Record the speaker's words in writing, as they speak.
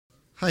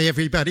Hi,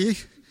 everybody.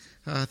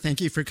 Thank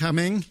you for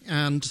coming,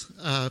 and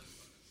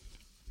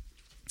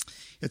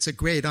it's a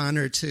great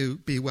honor to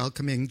be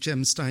welcoming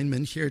Jim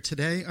Steinman here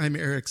today. I'm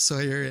Eric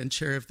Sawyer and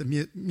chair of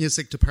the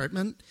music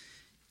department.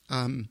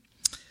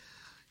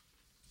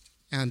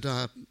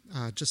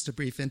 Just a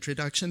brief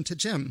introduction to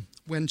Jim.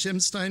 When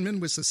Jim Steinman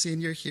was a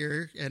senior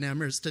here at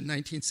Amherst in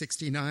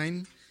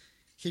 1969,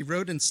 he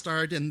wrote and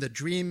starred in The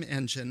Dream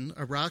Engine,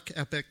 a rock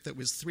epic that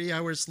was 3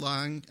 hours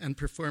long and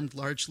performed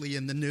largely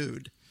in the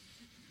nude.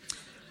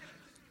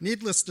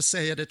 Needless to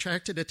say, it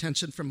attracted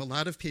attention from a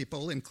lot of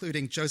people,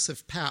 including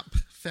Joseph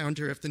Papp,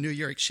 founder of the New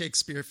York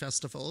Shakespeare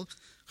Festival,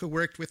 who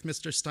worked with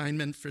Mr.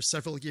 Steinman for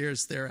several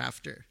years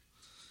thereafter.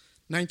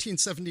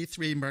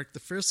 1973 marked the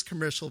first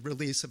commercial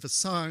release of a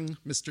song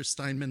Mr.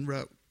 Steinman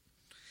wrote.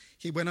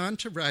 He went on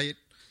to write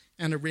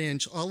and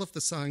arrange all of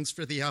the songs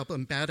for the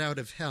album Bat Out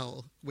of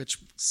Hell, which,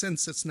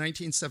 since its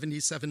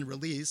 1977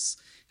 release,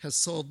 has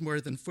sold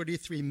more than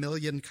 43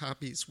 million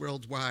copies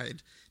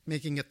worldwide,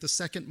 making it the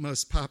second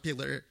most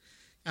popular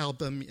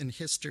album in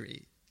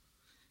history.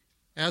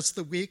 As of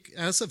the week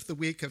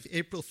of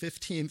April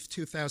 15th,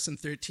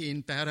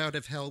 2013, Bat Out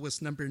of Hell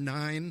was number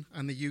 9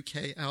 on the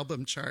UK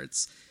album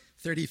charts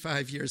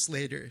 35 years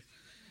later.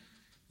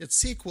 Its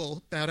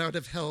sequel, Bat Out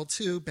of Hell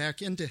 2,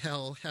 Back Into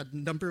Hell, had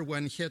number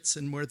 1 hits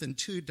in more than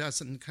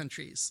 24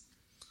 countries.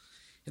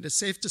 It is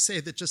safe to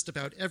say that just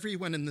about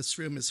everyone in this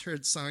room has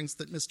heard songs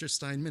that Mr.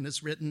 Steinman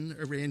has written,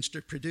 arranged,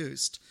 or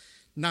produced.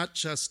 Not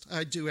just,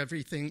 I do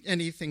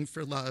anything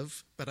for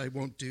love, but I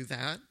won't do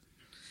that,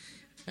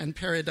 and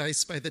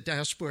Paradise by the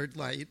Dashboard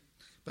Light,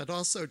 but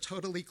also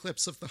Total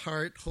Eclipse of the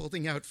Heart,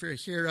 Holding Out for a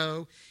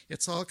Hero,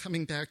 It's All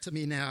Coming Back to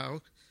Me Now,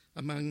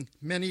 among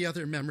many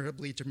other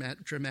memorably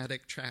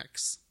dramatic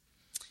tracks.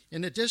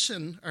 In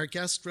addition, our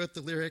guest wrote the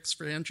lyrics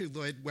for Andrew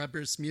Lloyd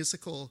Webber's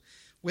musical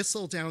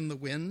Whistle Down the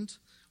Wind,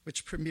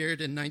 which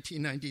premiered in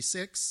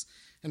 1996,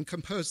 and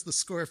composed the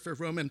score for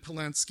Roman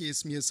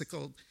Polanski's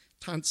musical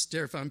Tanz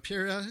der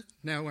Vampire,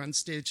 now on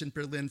stage in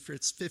Berlin for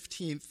its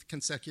 15th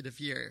consecutive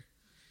year.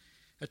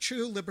 A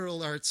true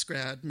liberal arts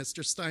grad,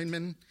 Mr.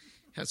 Steinman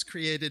has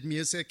created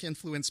music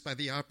influenced by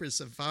the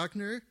operas of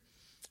Wagner,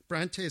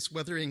 Bronte's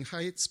Wuthering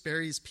Heights,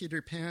 Barry's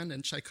Peter Pan,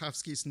 and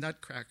Tchaikovsky's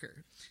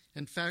Nutcracker.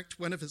 In fact,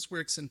 one of his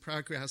works in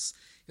progress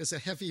is a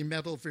heavy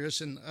metal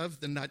version of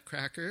the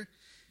Nutcracker,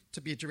 to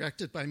be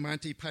directed by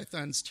Monty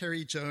Python's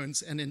Terry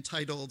Jones and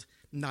entitled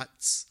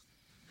Nuts.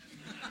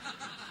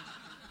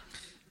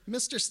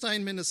 Mr.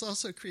 Steinman is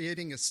also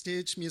creating a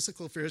stage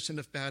musical version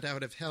of Bat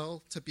Out of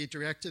Hell to be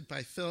directed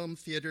by film,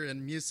 theater,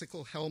 and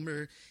musical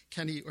helmer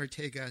Kenny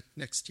Ortega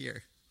next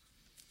year.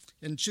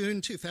 In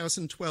June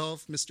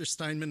 2012, Mr.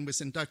 Steinman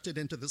was inducted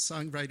into the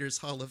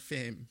Songwriters Hall of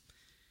Fame.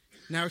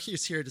 Now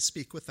he's here to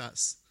speak with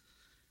us.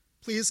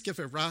 Please give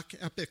a rock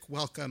epic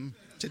welcome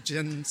to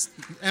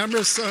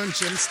Amherst's own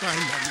Jim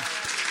Steinman.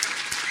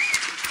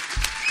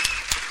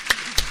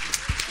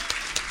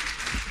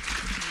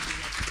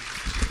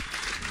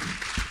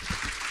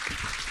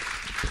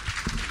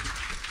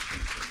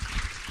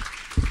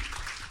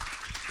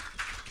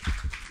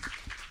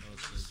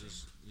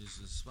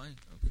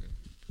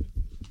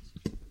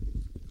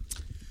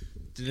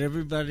 Did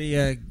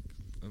everybody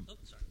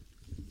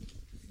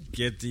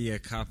get the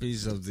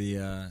copies of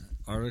the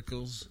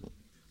articles?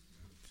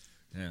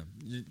 Yeah,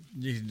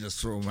 you can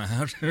just throw them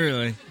out,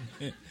 really.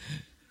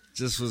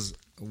 Just was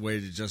a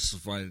way to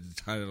justify the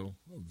title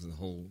of the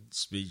whole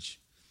speech.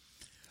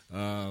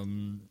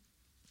 Let's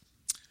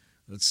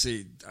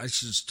see, I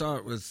should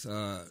start with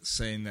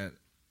saying that,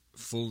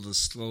 full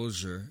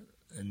disclosure,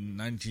 in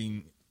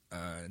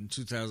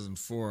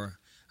 2004,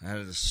 I had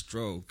a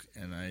stroke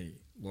and I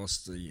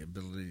lost the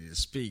ability to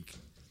speak,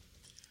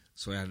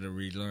 so I had to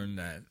relearn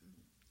that.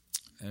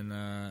 And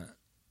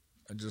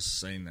I'm just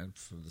saying that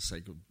for the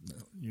sake of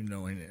you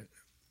knowing it.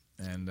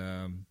 And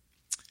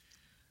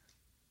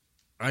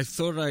I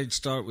thought I'd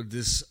start with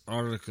this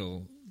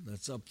article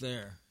that's up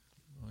there.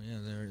 Oh yeah,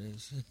 there it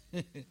is.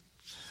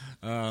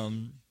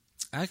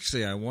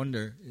 Actually, I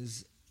wonder,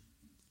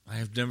 I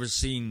have never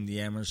seen the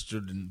Amherst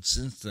Student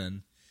since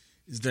then.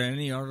 Is there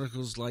any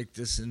articles like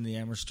this in the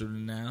Amherst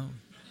Student now?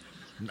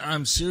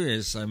 I'm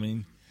serious. I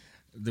mean,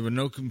 there were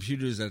no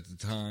computers at the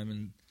time,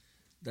 and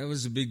that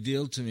was a big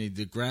deal to me.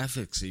 The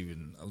graphics,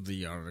 even, of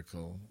the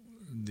article,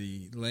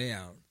 the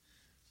layout.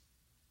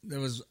 I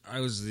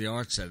was the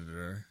arts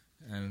editor,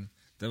 and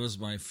that was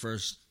my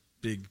first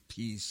big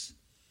piece.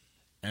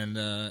 And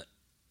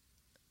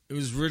it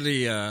was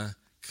really a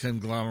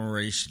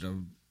conglomeration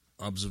of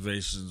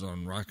observations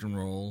on rock and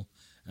roll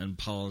and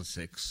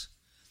politics.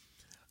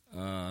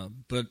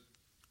 But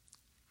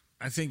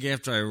I think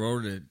after I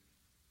wrote it,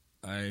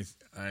 I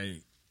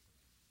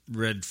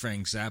read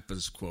Frank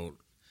Zappa's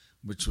quote,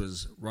 which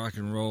was, rock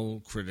and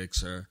roll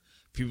critics are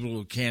people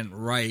who can't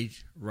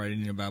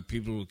writing about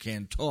people who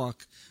can't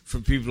talk for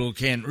people who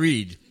can't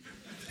read.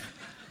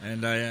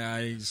 And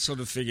I sort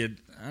of figured,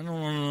 I don't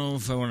know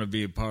if I want to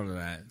be a part of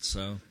that.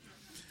 So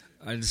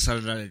I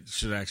decided I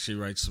should actually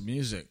write some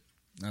music.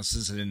 Now,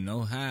 since I didn't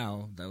know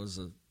how, that was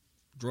a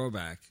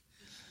drawback.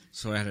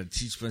 So I had to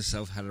teach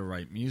myself how to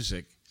write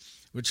music,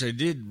 which I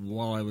did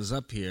while I was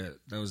up here.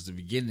 That was the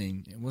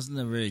beginning. It wasn't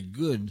very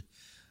good,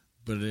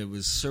 but it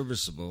was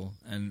serviceable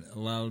and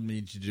allowed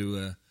me to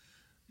do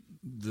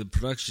the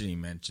production he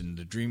mentioned,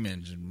 the Dream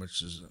Engine,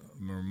 which is a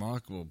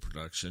remarkable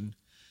production,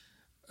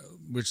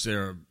 which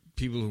there are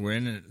people who were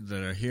in it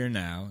that are here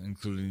now,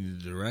 including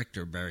the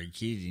director, Barry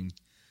Keating,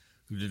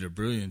 who did a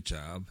brilliant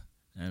job,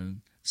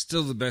 and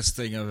still the best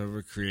thing I've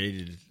ever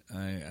created.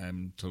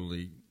 I'm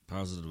totally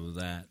positive of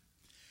that.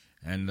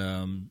 And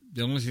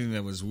the only thing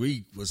that was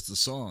weak was the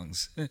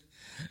songs,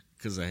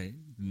 because I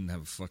didn't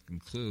have a fucking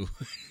clue.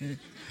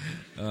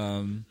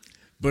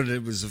 But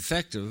it was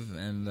effective,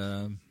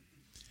 and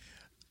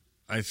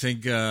I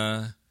think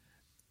I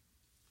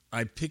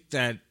picked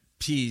that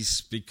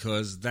piece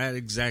because that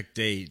exact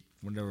date,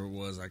 whatever it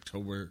was,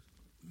 October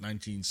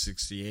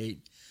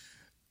 1968,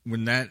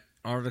 when that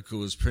article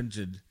was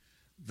printed,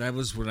 that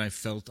was when I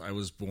felt I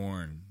was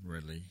born,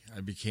 really. I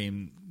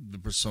became the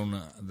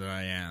persona that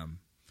I am.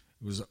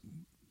 It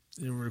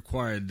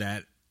required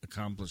that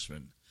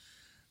accomplishment.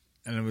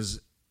 And it was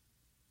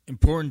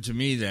important to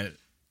me that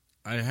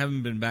I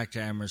haven't been back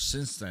to Amherst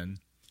since then.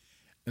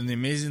 And the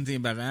amazing thing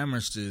about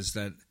Amherst is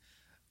that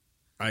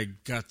I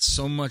got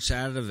so much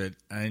out of it,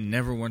 I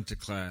never went to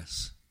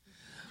class.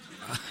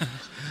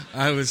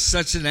 I was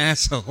such an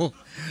asshole.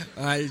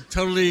 I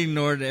totally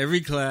ignored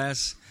every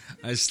class.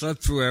 I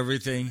slept through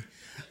everything.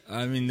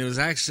 I mean, there was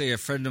actually a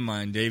friend of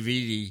mine, Dave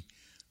Eady,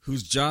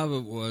 whose job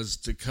it was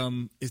to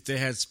come, if they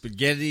had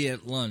spaghetti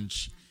at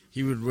lunch,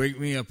 he would wake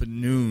me up at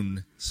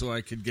noon so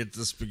I could get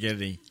the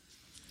spaghetti.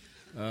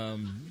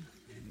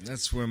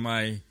 That's where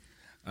I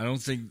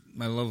don't think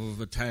my love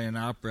of Italian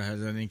opera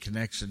has any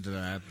connection to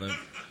that, but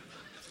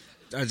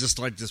I just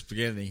like the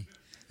spaghetti.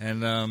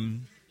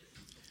 And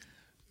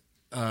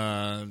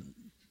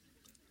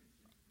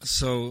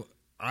so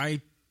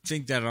I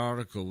think that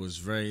article was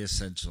very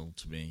essential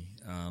to me,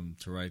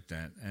 to write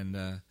that.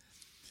 And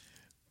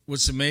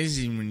what's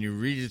amazing when you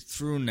read it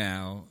through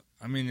now,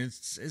 I mean,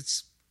 it's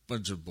a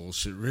bunch of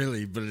bullshit,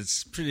 really, but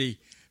it's pretty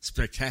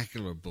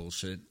spectacular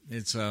bullshit.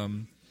 It's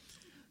and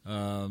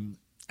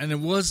it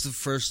was the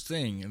first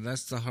thing, and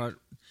that's the heart.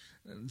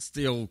 It's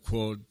the old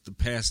quote: "The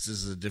past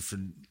is a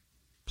different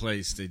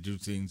place. They do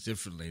things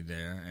differently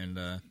there,"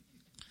 and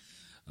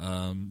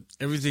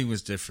everything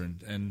was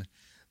different, and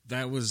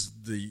that was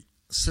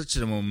such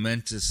a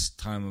momentous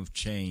time of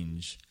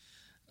change.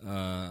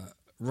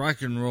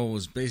 Rock and roll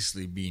was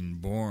basically being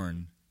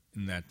born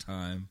in that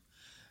time,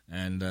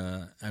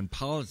 and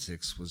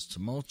politics was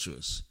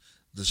tumultuous.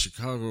 The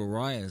Chicago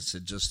riots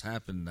had just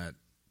happened that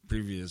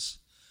previous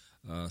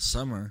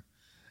summer,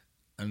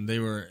 and they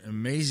were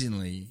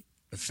amazingly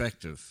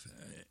effective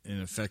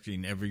in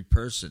affecting every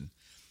person.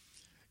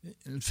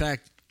 In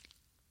fact,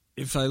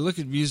 if I look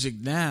at music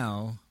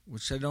now,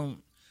 which I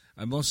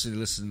mostly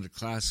listen to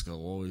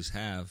classical, always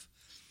have,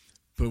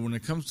 but when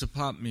it comes to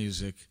pop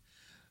music,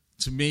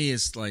 to me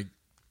it's like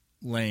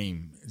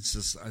lame. It's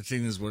just, I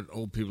think this is what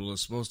old people are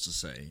supposed to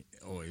say,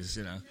 always,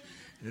 you know.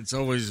 It's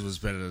always was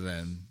better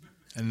then.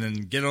 And then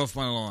get off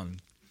my lawn.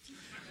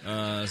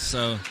 But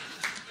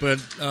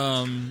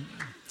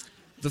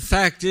the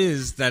fact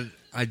is that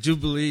I do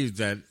believe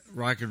that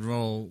rock and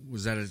roll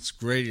was at its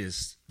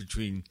greatest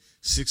between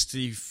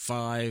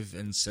 65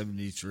 and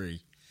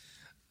 73.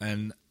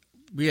 And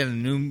we had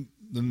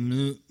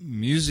the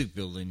music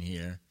building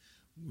here.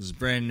 It was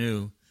brand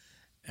new.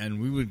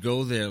 And we would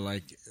go there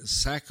like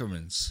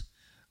sacraments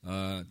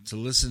to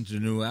listen to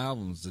new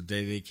albums the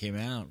day they came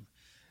out.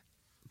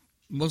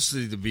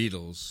 Mostly the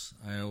Beatles.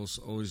 I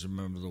always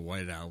remember the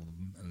White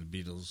Album and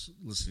the Beatles,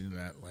 listening to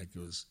that like it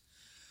was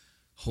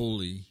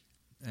holy.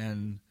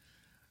 And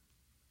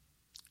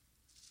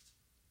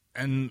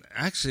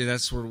actually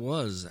that's what it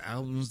was.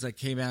 Albums that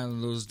came out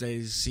in those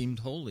days seemed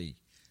holy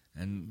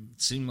and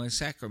seemed like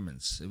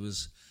sacraments. It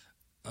was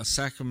a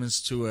sacraments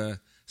to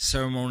a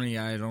ceremony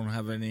I don't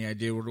have any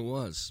idea what it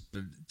was, but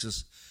it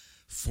just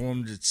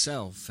formed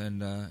itself.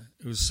 And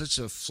it was such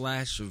a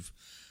flash of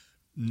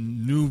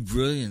new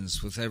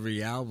brilliance with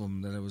every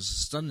album that it was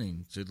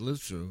stunning to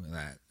live through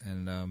that.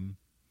 And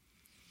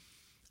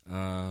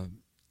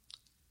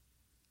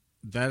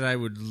that I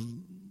would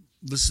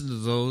listen to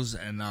those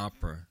and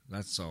opera.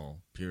 That's all,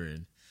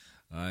 period.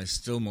 I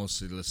still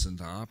mostly listen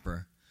to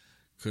opera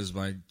because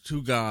my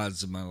two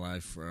gods in my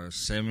life are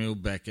Samuel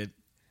Beckett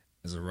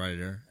as a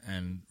writer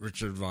and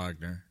Richard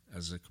Wagner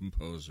as a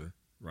composer,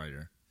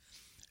 writer.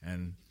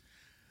 And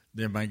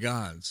they're my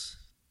gods.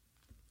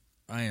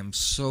 I am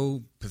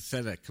so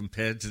pathetic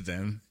compared to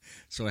them,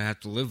 so I have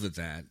to live with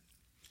that.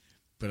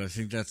 But I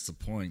think that's the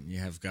point. You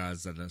have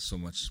gods that are so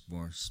much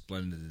more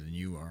splendid than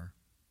you are.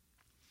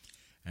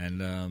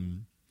 And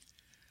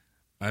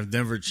I've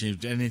never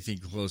achieved anything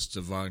close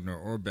to Wagner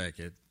or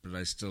Beckett, but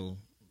I still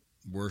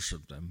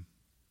worship them.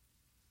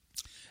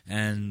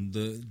 And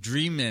the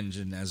Dream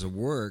Engine as a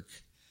work,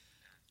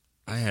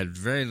 I had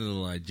very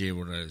little idea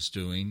what I was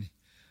doing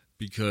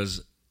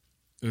because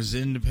it was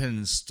an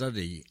independent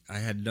study. I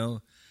had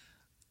no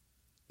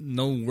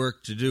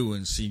work to do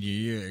in senior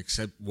year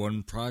except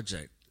one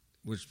project.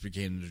 which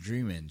became the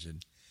Dream Engine.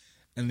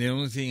 And the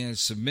only thing I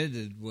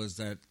submitted was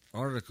that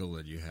article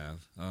that you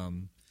have.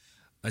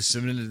 I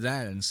submitted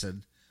that and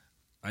said,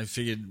 I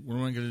figured, what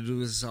am I going to do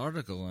with this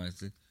article? And I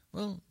said,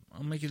 well,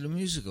 I'll make it a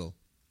musical.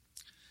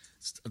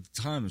 At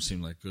the time, it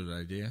seemed like a good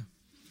idea.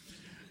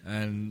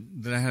 And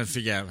then I had to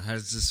figure out, how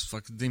does this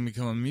fucking thing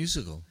become a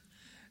musical?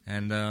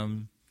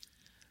 And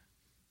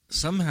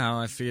somehow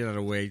I figured out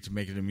a way to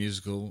make it a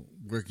musical,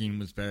 working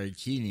with Barry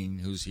Keating,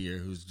 who's here,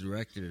 who's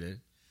directed it.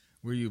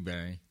 Where are you,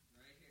 Barry?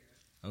 Right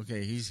here.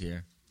 Okay, he's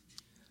here.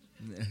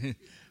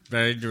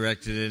 Barry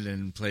directed it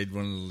and played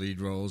one of the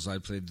lead roles. I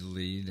played the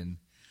lead, and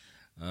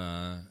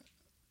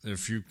there are a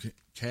few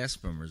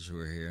cast members who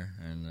are here.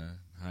 And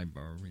hi,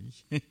 Barbie,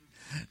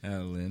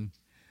 Lynn.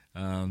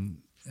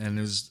 And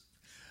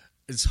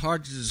it's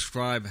hard to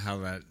describe how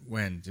that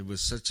went. It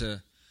was such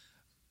a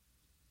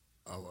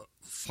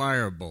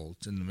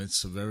firebolt in the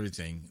midst of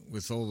everything,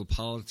 with all the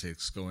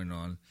politics going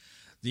on.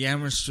 The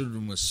Amherst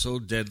student was so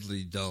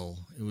deadly dull.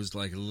 It was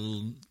like a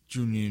little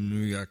junior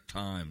New York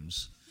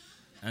Times.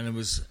 And it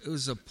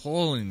was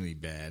appallingly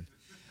bad.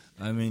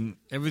 I mean,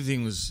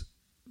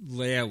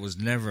 layout was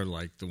never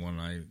like the one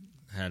I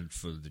had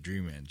for the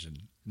Dream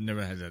Engine.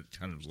 Never had that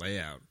kind of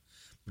layout.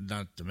 But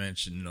not to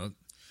mention,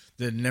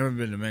 there had never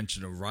been a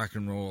mention of rock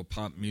and roll or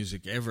pop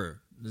music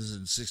ever. This is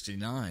in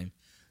 '69.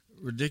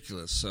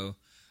 Ridiculous. So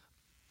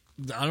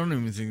I don't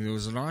even think there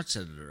was an arts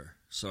editor.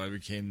 So I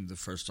became the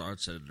first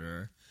arts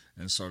editor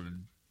and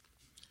started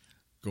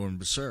going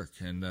berserk.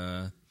 And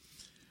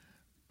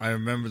I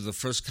remember the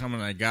first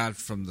comment I got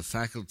from the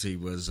faculty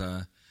was,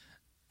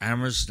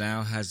 Amherst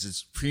now has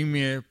its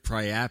premier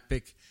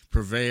priapic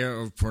purveyor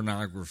of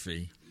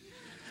pornography.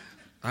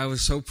 I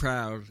was so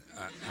proud.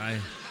 I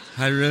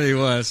really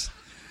was.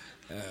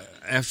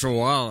 After a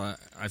while,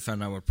 I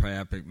found out what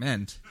priapic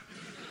meant.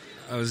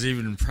 I was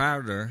even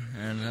prouder.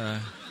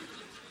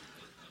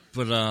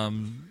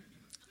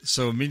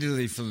 So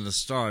immediately from the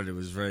start, it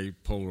was very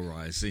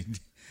polarizing.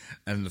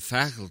 And the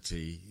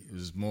faculty, it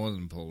was more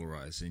than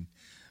polarizing.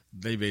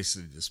 They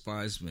basically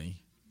despised me.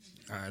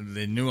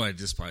 They knew I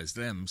despised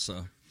them,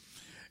 so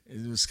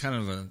it was kind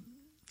of a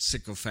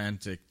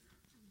sycophantic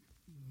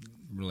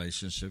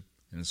relationship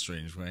in a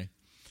strange way.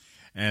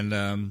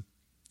 And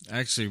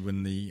actually,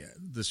 when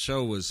the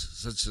show was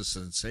such a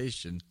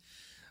sensation,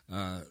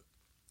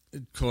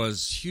 it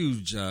caused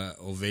huge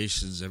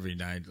ovations every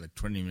night, like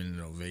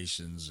 20-minute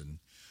ovations, and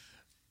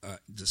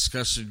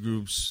discussion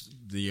groups.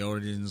 The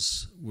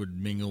audience would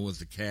mingle with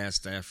the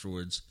cast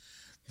afterwards.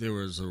 There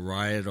was a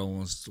riot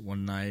almost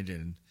one night,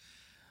 and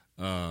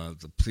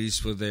the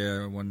police were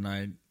there one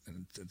night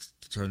and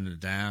turned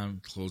it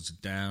down, closed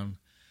it down.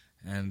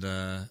 And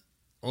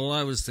all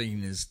I was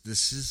thinking is,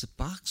 this is a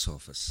box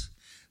office.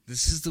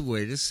 This is the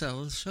way to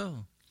sell a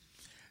show.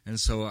 And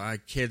so I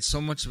cared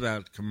so much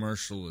about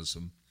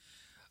commercialism.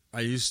 I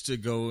used to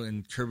go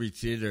in Kirby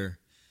Theater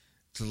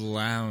to the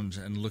lounge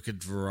and look at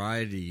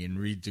Variety and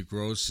read the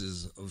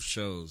grosses of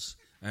shows.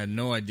 I had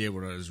no idea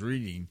what I was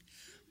reading,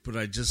 but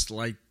I just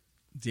liked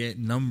the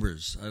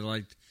numbers. I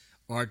liked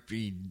art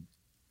being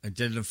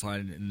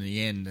identified in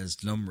the end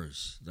as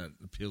numbers. That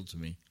appealed to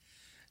me.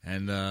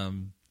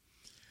 And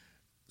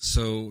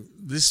so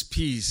this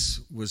piece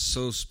was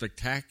so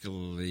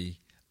spectacularly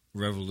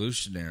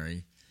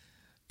revolutionary,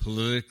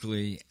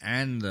 politically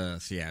and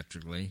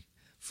theatrically,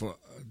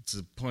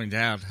 to point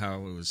out how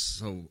it was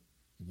so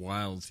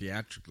wild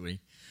theatrically.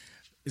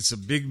 It's a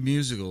big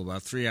musical,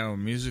 about 3-hour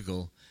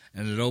musical,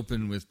 and it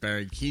opened with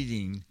Barry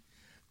Keating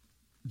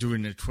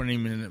doing a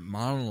 20-minute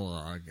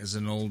monologue as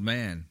an old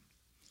man,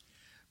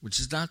 which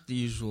is not the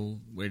usual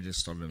way to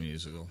start a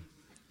musical.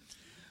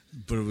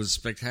 But it was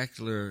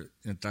spectacular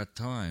at that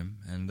time,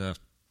 and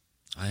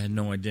I had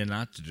no idea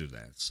not to do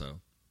that. So,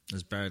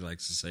 as Barry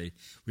likes to say,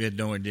 we had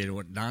no idea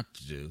what not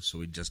to do, so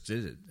we just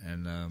did it.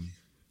 And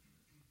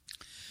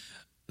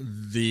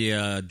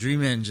the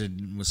Dream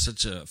Engine was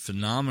such a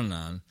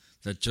phenomenon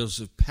that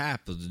Joseph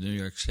Papp of the New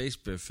York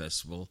Shakespeare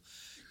Festival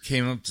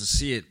came up to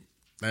see it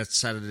that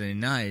Saturday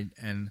night,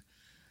 and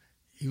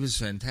he was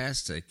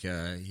fantastic.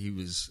 He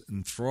was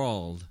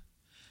enthralled.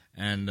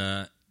 And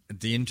at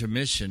the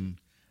intermission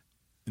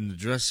in the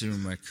dressing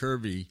room at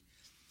Kirby,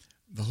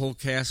 the whole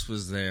cast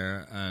was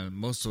there.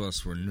 Most of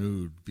us were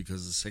nude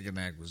because the second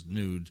act was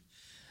nude.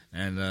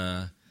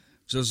 And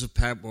Joseph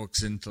Papp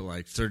walks into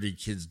like 30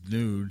 kids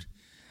nude,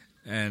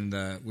 and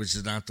which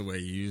is not the way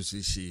you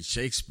usually see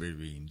Shakespeare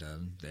being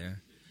done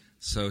there.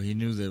 So he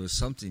knew there was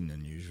something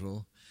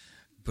unusual.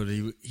 But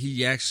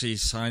he actually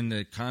signed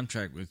a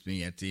contract with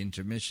me at the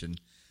intermission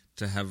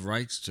to have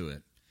rights to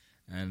it.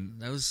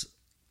 And that was,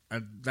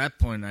 at that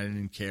point, I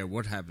didn't care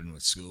what happened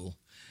with school.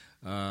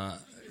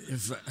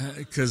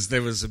 Because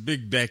there was a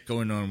big bet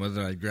going on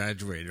whether I'd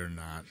graduate or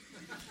not.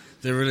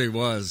 There really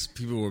was.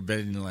 People were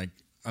betting like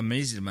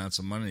amazing amounts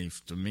of money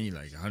to me,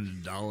 like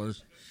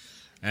 $100.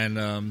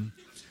 And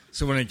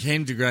so when it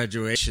came to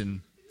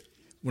graduation,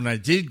 when I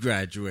did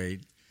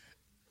graduate,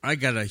 I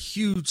got a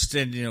huge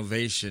standing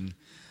ovation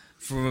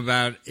from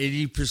about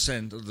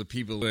 80% of the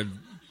people who had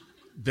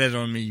bet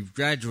on me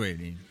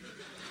graduating.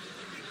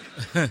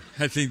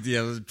 I think the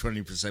other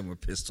 20% were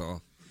pissed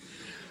off.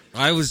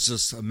 I was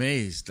just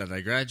amazed that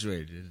I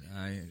graduated.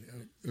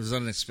 It was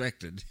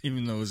unexpected,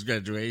 even though it was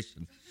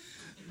graduation.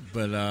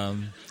 But I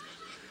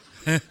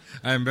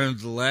remember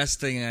the last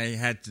thing I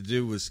had to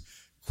do was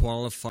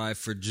qualify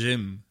for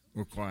gym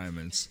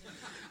requirements.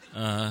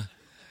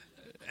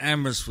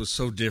 Amherst was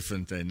so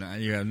different then.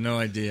 You have no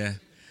idea.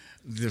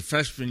 The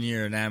freshman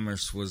year at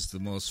Amherst was the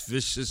most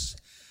vicious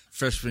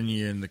freshman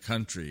year in the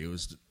country. It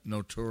was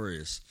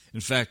notorious.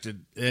 In fact, it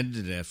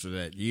ended after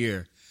that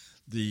year.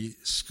 The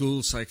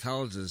school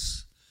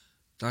psychologist,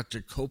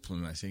 Dr.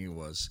 Copeland, I think it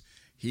was,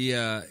 he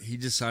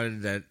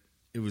decided that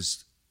it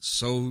was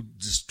so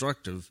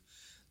destructive.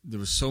 There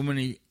were so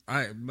many.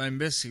 My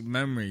basic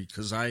memory,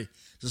 because I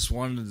just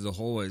wandered the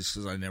hallways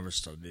because I never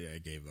studied. I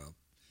gave up.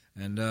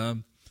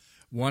 And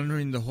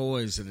wandering the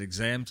hallways at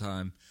exam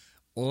time,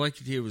 all I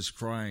could hear was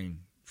crying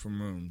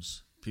from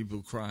rooms,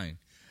 people crying.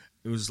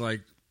 It was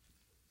like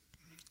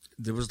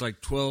there was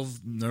like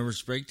 12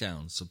 nervous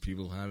breakdowns, so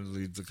people had to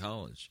leave the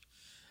college.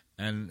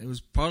 And it was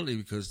partly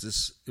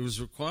because it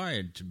was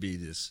required to be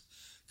this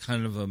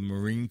kind of a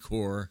Marine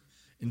Corps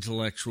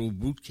intellectual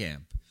boot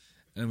camp.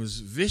 And it was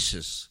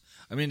vicious.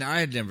 I mean, I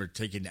had never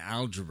taken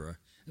algebra,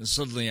 and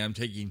suddenly I'm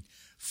taking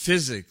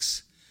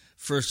physics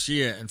first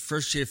year, and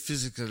first year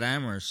physics at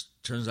Amherst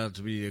turns out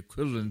to be the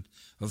equivalent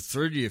of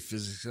third year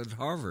physics at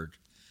Harvard.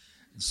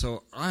 And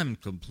so I'm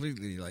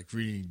completely like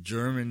reading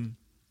German,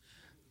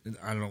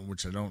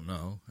 which I don't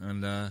know,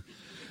 and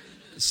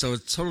so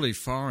it's totally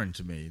foreign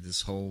to me,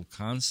 this whole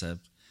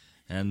concept,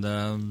 and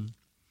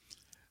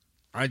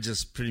I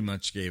just pretty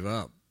much gave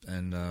up.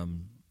 And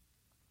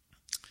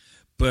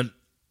but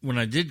when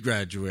I did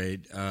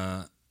graduate,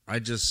 the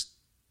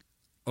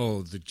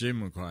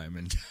gym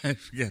requirement. I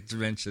forgot to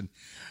mention,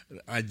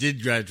 I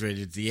did graduate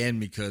at the end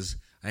because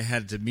I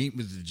had to meet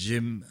with the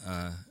gym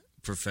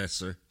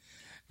professor,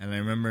 and I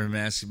remember him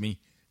asking me,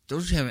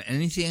 "Don't you have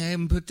anything I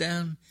haven't put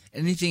down?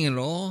 Anything at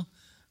all?"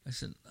 I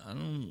said, "I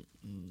don't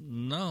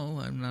know.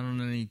 I'm not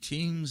on any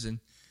teams." And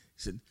he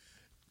said,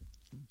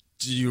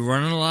 "Do you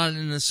run a lot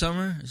in the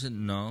summer?" I said,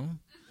 "No."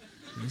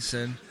 He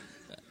said,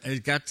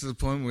 it got to the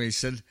point where he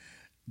said,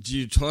 "Do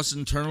you toss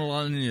and turn a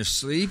lot in your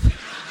sleep?"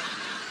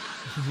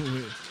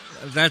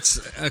 That's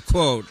a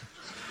quote.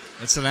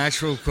 That's an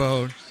actual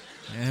quote.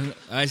 And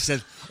I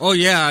said, "Oh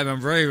yeah, I'm a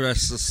very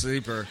restless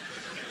sleeper.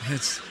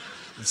 It's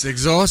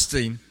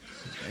exhausting."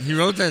 He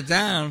wrote that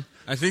down.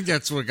 I think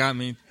that's what got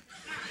me.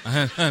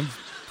 I'm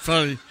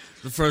probably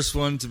the first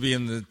one to be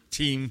in the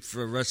team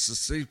for restless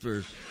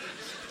sleepers.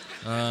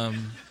 But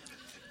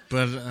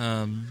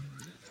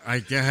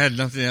I had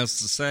nothing else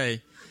to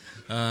say.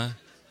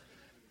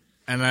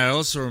 And I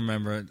also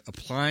remember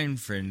applying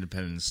for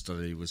independent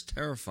study was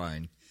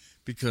terrifying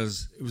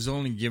because it was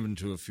only given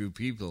to a few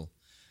people.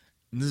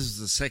 And this is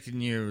the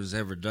second year it was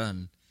ever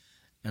done.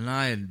 And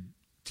I had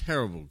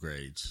terrible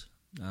grades.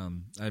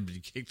 I'd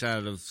been kicked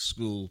out of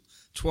school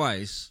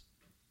twice.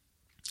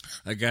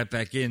 I got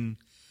back in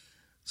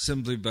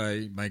simply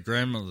by my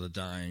grandmother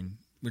dying,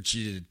 which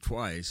she did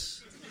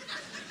twice,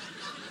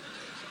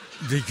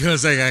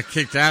 because I got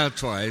kicked out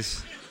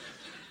twice.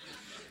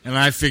 And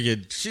I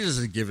figured, she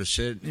doesn't give a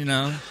shit, you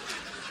know.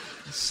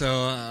 So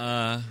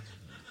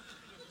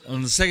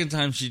on the second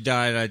time she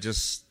died, I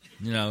just,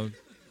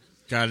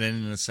 got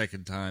in the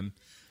second time.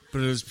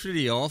 But it was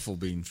pretty awful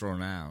being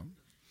thrown out.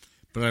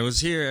 But I was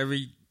here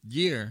every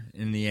year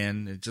in the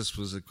end. It just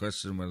was a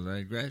question of whether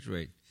I'd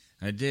graduate.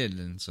 I did,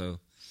 and so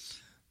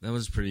that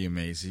was pretty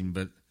amazing.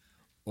 But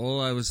all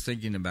I was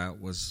thinking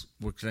about was,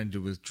 what can I do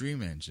with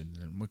Dream Engine,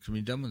 and what can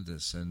be done with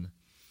this? And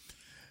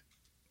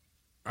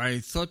I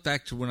thought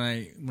back to when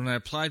I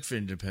applied for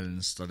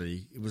independent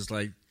study. It was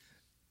like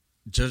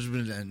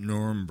Judgment at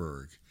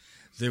Nuremberg.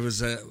 There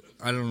was I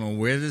don't know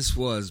where this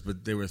was,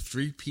 but there were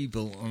 3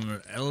 people on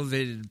an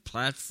elevated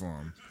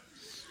platform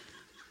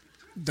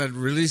that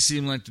really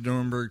seemed like the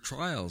Nuremberg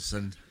trials.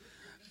 And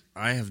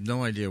I have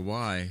no idea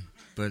why,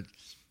 but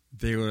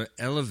they were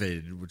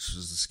elevated, which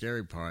was the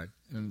scary part.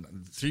 And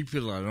 3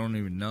 people I don't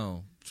even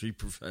know, 3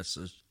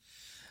 professors.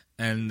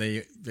 And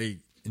they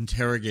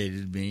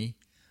interrogated me.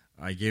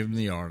 I gave them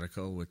the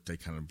article, which they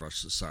kind of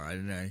brushed aside,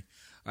 and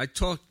I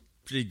talked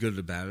pretty good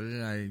about it,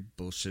 and I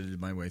bullshitted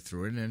my way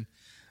through it, and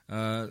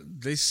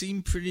they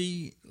seemed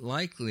pretty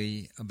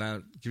likely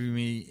about giving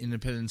me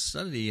independent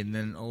study, and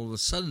then all of a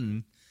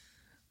sudden,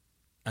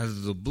 out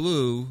of the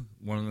blue,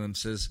 one of them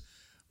says,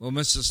 "Well,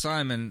 Mr.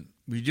 Steinman,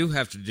 we do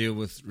have to deal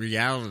with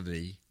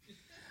reality."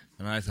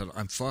 And I thought,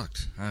 I'm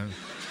fucked.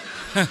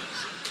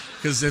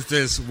 Because if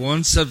there's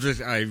one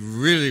subject I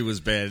really was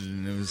bad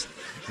in,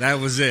 that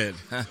was it.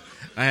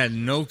 I had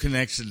no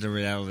connection to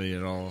reality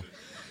at all.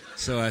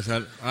 So I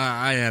thought,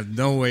 I have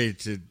no way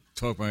to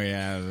talk my way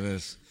out of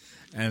this.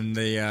 And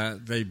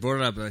they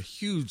brought up a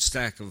huge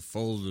stack of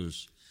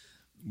folders,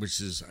 which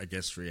is, I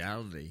guess,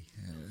 reality.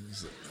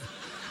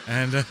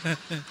 And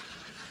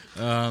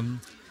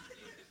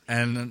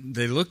and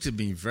they looked at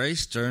me very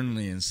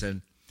sternly and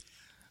said,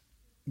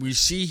 "We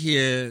see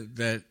here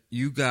that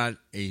you got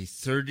a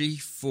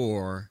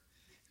 34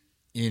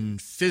 in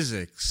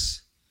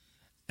physics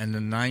and a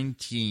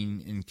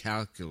 19 in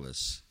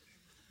calculus.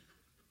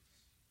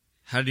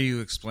 How do you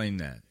explain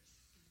that?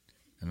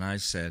 And I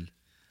said,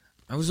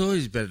 I was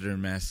always better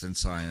in math than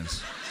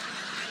science.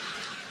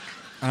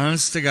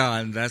 Honest to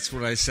God, that's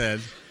what I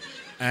said.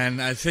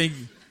 And I think,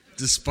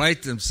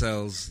 despite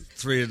themselves,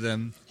 three of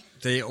them,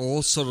 they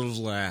all sort of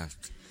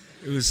laughed.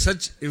 It was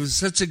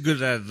such a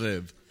good ad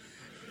lib.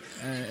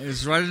 It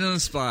was right on the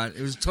spot.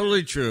 It was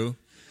totally true.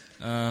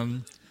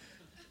 And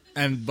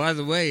by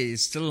the way,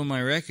 it's still on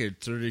my record,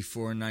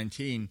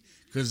 34-19,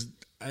 because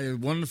I had a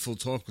wonderful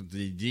talk with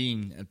the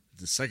dean at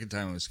the second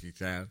time I was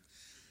kicked out.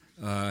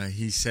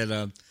 He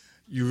said,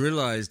 you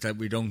realize that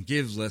we don't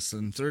give less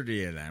than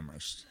 30 at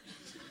Amherst.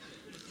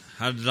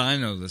 How did I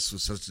know this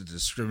was such a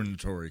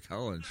discriminatory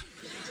college?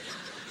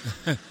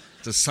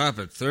 To stop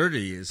at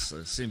 30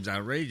 seems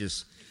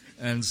outrageous.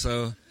 And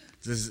so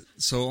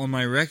on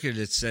my record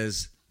it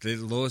says the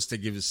lowest they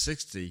give is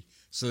 60.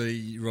 So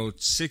they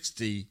wrote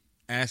 60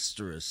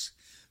 asterisk.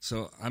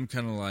 So I'm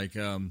kind of like,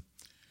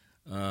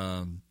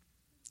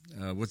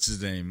 what's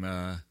his name?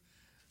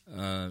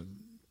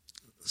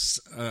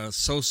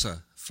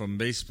 Sosa from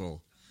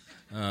baseball.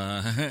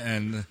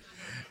 And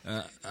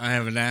I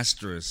have an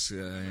asterisk,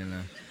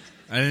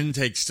 I didn't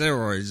take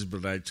steroids,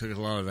 but I took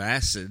a lot of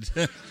acid.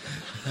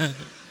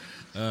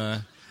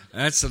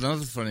 That's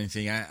another funny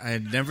thing. I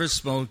had never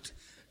smoked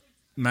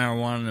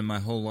marijuana in my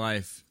whole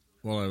life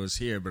while I was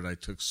here, but I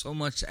took so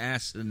much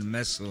acid and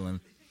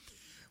mescaline,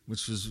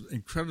 which was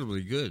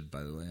incredibly good,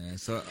 by the way.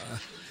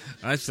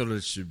 I thought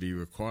it should be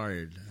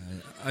required.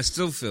 I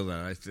still feel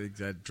that. I think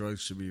that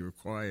drugs should be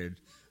required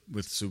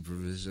with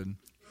supervision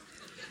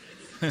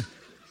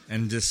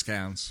and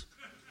discounts.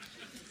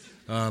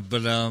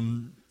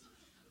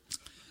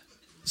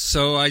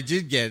 So I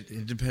did get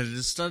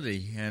independent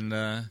study, and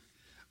I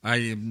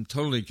am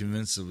totally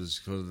convinced it was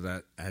because of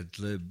that ad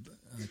lib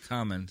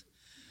comment.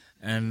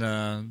 And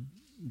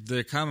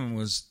the comment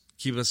was,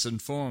 keep us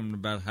informed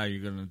about how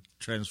you're going to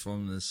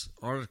transform this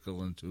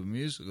article into a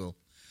musical.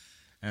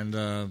 And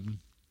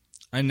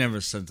I never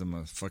sent them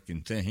a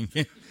fucking thing.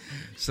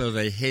 So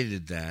they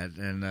hated that.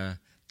 And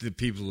the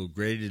people who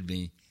graded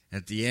me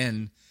at the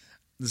end,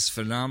 this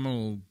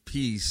phenomenal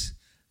piece,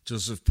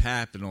 Joseph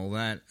Papp and all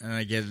that, and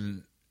I get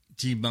an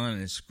D-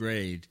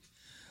 grade,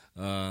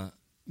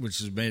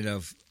 which is made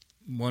of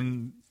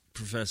one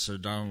professor,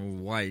 Donald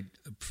White,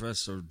 a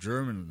professor of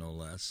German, no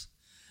less,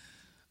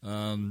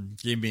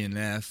 gave me an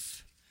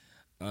F.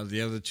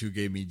 The other two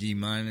gave me D-,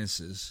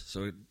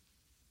 so it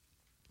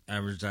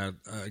averaged out,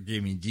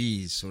 gave me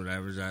D's, so it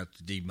averaged out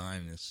to D-.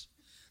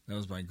 That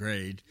was my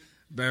grade.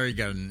 Barry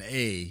got an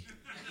A.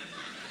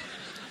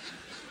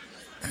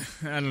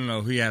 I don't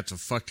know who you had to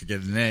fuck to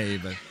get an A,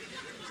 but...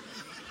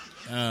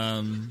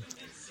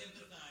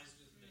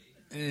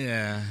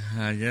 yeah,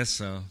 I guess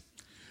so.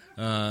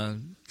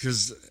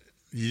 Because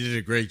he did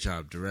a great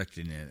job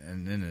directing it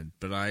and in it.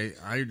 But I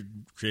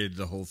created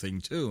the whole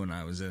thing too, and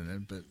I was in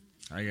it. But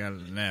I got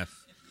an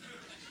F.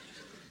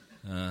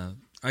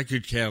 I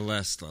could care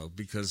less though,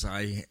 because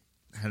I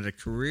had a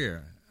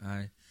career.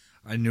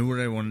 I knew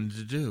what I wanted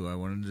to do. I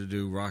wanted to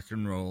do rock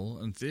and roll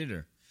and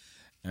theater,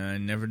 and I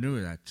never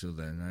knew that till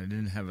then. I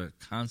didn't have a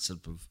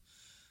concept of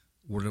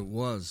what it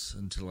was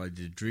until I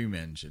did Dream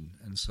Engine,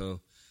 and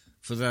so.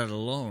 For that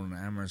alone,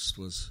 Amherst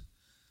was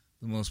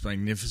the most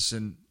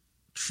magnificent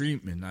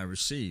treatment I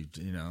received.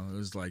 It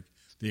was like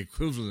the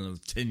equivalent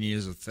of 10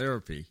 years of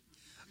therapy,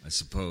 I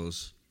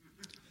suppose,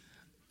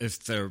 if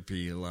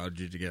therapy allowed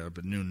you to get up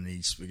at noon and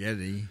eat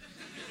spaghetti,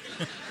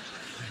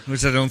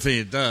 which I don't think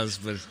it does,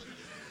 but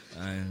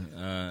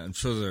I'm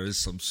sure there is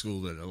some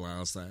school that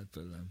allows that.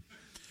 But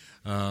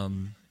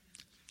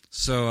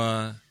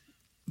so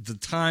the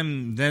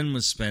time then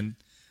was spent.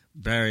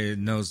 Barry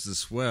knows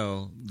this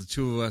well, the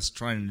two of us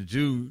trying to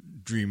do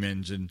Dream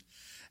Engine,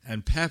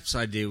 and Pap's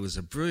idea was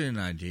a brilliant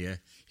idea.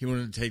 He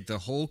wanted to take the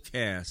whole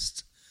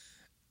cast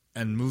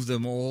and move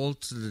them all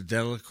to the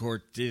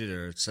Delacorte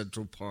Theater at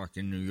Central Park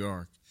in New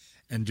York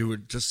and do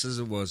it just as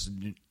it was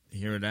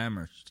here at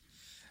Amherst.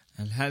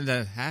 And had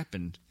that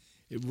happened,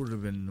 it would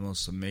have been the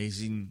most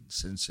amazing,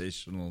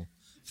 sensational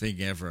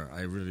thing ever.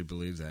 I really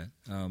believe that.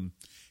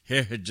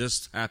 Hair had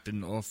just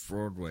happened off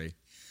Broadway.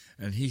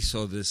 And he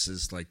saw this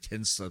as like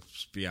 10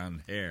 steps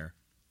beyond Hair.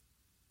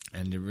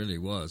 And it really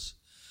was.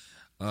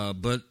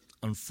 But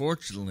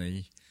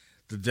unfortunately,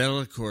 the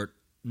Delacorte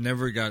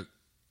never got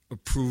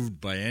approved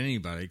by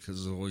anybody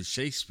because it was always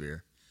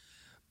Shakespeare.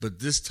 But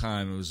this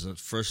time it was the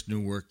first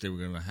new work they were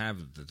going to have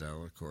at the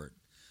Delacorte.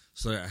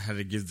 So I had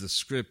to give the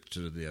script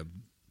to the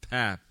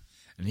Papp,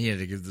 and he had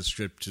to give the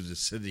script to the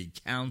city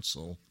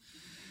council.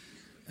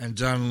 And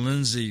John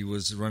Lindsay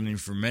was running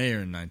for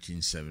mayor in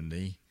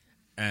 1970.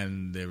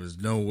 And there was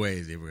no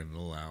way they were going to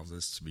allow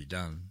this to be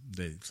done.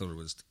 They thought it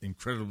was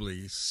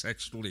incredibly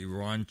sexually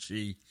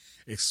raunchy,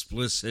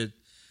 explicit,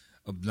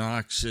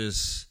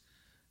 obnoxious.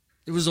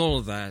 It was all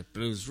of that,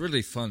 but it was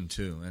really fun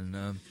too.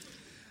 And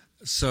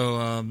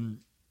so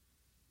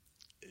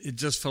it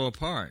just fell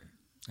apart.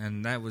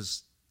 And that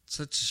was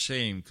such a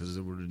shame because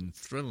it would have been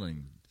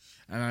thrilling.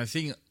 And I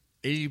think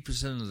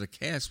 80% of the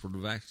cast would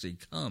have actually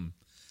come.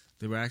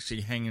 They were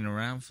actually hanging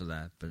around for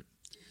that, but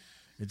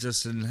it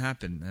just didn't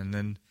happen. And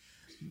then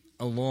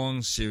a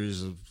long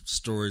series of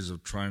stories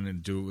of trying to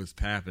do it with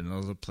Pap in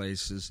other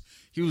places.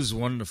 He was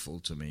wonderful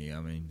to me.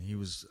 I mean, he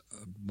was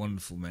a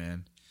wonderful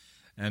man.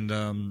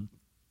 And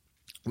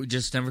we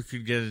just never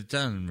could get it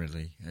done,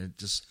 really.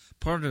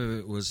 Part of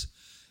it was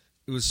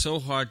so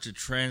hard to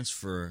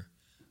transfer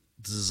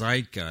the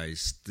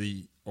zeitgeist,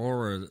 the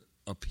aura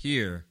up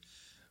here,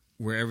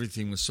 where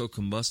everything was so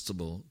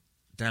combustible,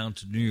 down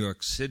to New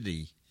York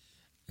City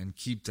and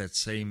keep that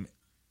same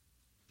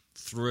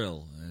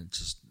thrill. And it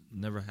just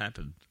never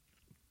happened.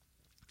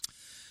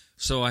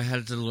 So I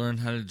had to learn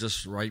how to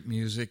just write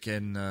music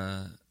and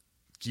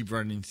keep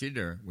writing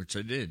theater, which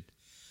I did.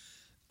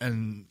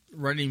 And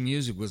writing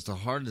music was the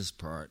hardest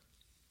part.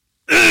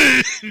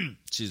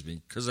 Excuse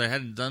me, because I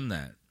hadn't done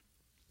that.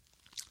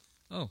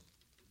 Oh,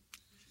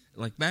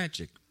 like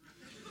magic.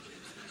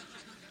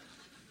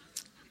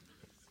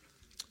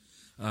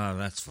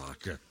 That's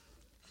vodka.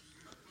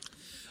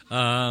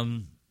 I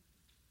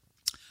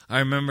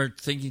remember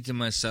thinking to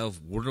myself,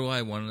 what do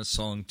I want a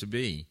song to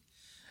be?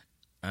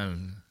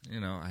 And,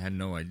 I had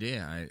no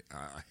idea.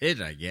 I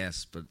hit, I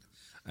guess, but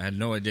I had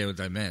no idea what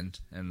that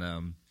meant. And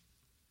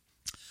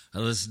I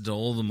listened to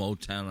all the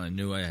Motown. I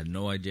knew I had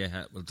no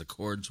idea what the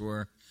chords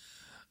were.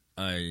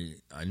 I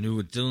knew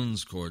what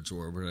Dylan's chords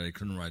were, but I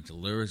couldn't write the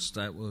lyrics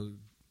that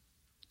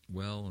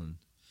well, and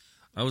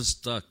I was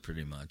stuck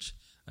pretty much.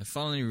 I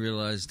finally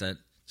realized that,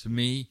 to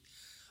me,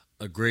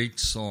 a great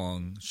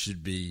song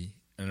should be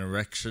an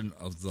erection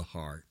of the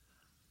heart.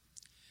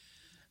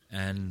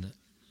 And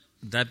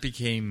that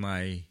became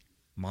my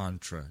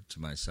mantra to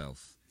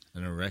myself,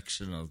 an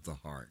erection of the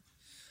heart.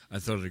 I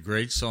thought a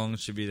great song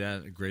should be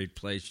that, a great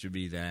play should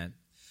be that.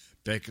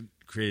 Beckett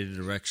created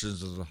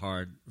erections of the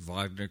heart.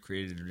 Wagner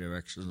created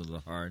erections of the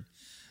heart.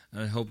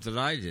 And I hope that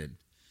I did.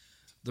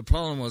 The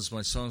problem was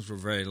my songs were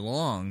very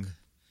long,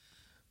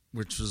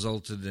 which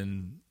resulted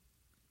in,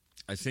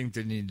 I think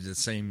they needed the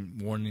same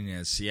warning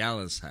as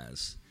Cialis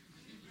has.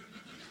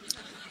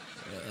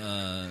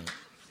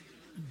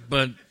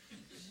 But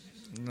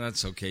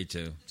that's okay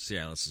too.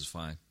 Cialis is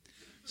fine.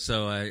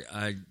 So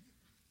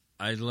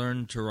I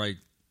learned to write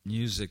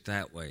music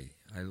that way.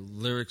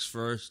 Lyrics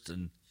first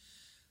and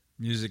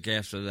music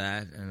after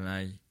that, and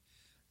I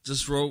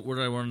just wrote what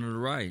I wanted to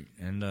write.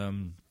 And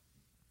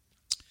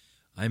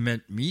I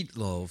met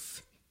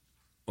Meatloaf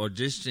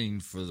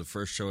auditioning for the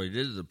first show I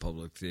did at the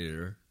Public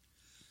Theater.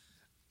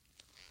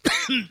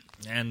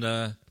 And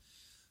I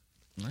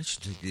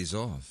should take these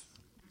off.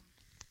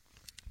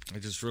 I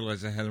just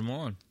realized I had them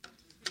on.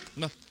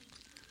 No.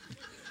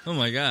 Oh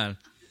my God.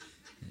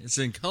 It's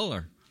in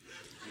color.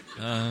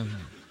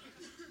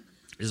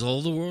 Is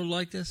all the world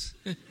like this?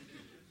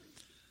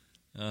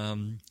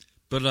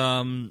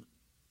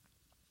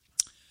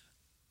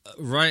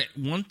 Right,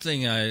 one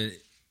thing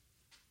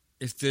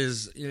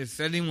if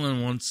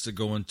anyone wants to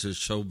go into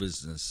show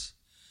business,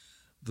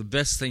 the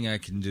best thing I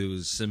can do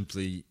is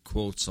simply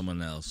quote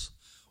someone else.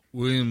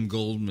 William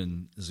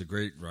Goldman is a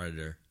great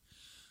writer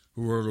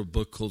who wrote a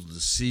book called The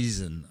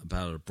Season,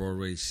 about a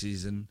Broadway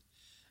season,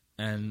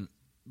 and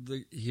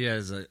he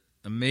has an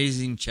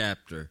amazing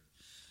chapter.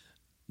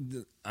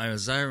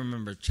 As I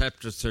remember,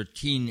 chapter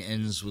 13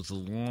 ends with a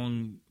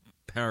long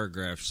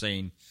paragraph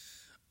saying,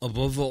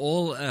 above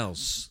all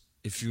else,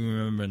 if you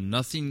remember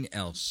nothing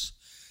else,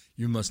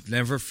 you must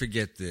never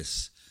forget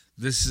this.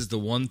 This is the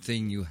one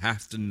thing you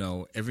have to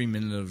know every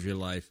minute of your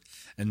life,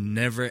 and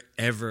never,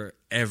 ever,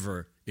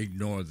 ever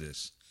ignore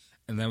this.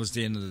 And that was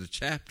the end of the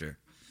chapter.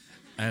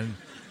 And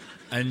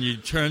you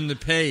turn the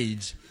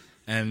page,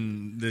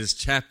 and there's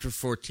chapter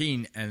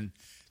 14, and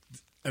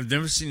I've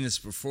never seen this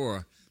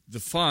before. The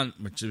font,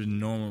 which is a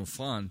normal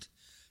font,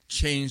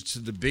 changed to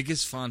the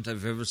biggest font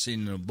I've ever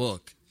seen in a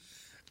book.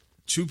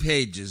 2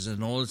 pages,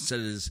 and all it said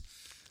is,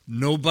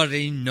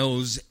 nobody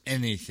knows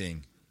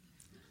anything.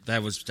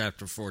 That was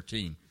chapter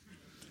 14.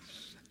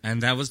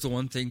 And that was the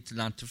one thing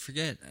not to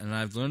forget. And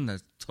I've learned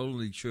that's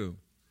totally true.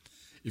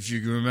 If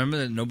you remember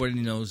that nobody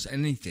knows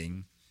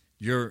anything,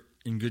 you're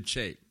in good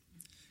shape.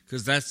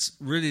 Because that's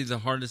really the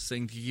hardest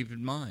thing to keep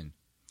in mind.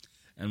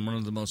 And one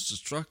of the most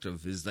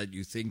destructive is that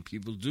you think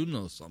people do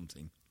know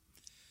something.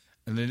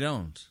 And they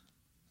don't.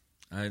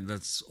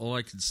 That's all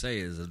I can say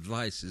as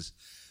advice is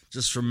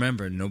just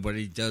remember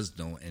nobody does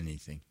know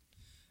anything.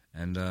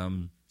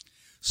 And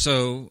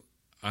so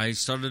I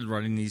started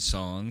writing these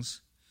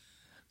songs.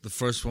 The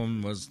first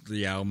one was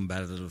the album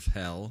Battle of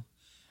Hell.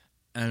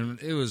 And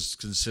it was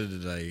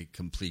considered a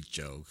complete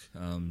joke.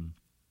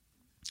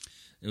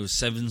 It was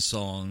 7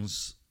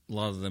 songs. A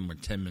lot of them were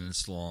 10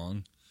 minutes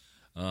long.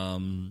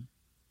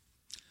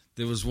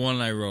 There was one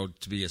I wrote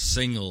to be a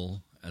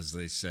single, as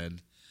they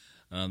said.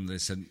 They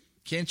said,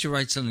 can't you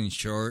write something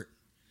short?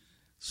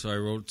 So I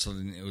wrote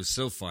something. It was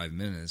still 5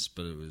 minutes,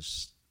 but it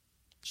was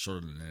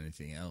shorter than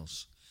anything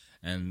else.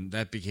 And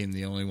that became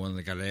the only one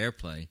that got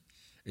airplay,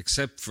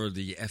 except for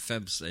the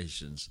FM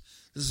stations.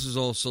 This was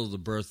also the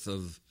birth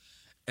of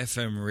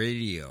FM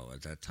radio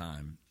at that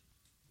time,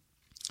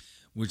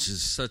 which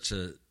is such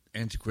a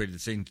antiquated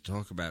thing to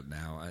talk about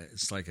now.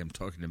 It's like I'm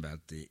talking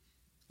about the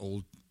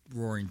old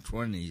Roaring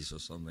 '20s or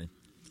something.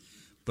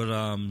 But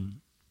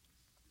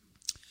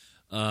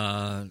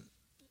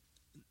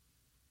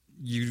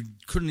you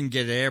couldn't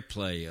get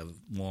airplay of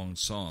long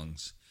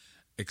songs,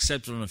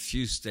 except on a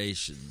few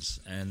stations.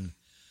 And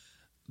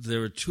there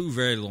were two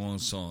very long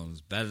songs,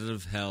 Battle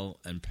of Hell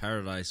and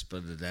Paradise by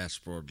the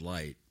Dashboard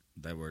Light,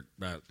 that were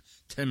about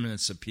 10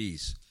 minutes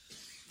apiece.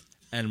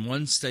 And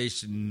one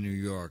station in New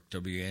York,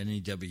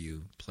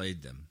 WNEW,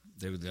 played them.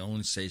 They were the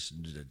only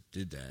station that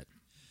did that.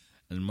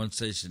 And one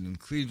station in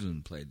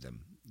Cleveland played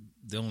them.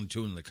 The only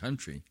two in the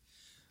country,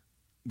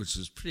 which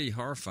was pretty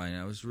horrifying.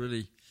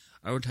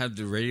 I would have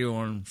the radio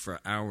on for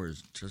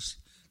hours.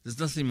 There's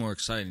nothing more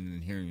exciting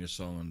than hearing your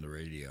song on the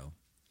radio.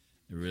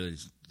 It really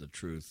is the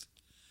truth.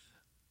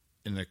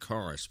 In the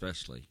car,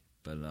 especially.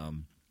 But I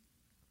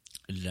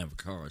didn't have a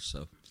car,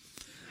 so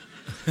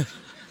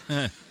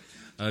I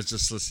was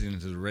just listening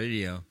to the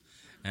radio.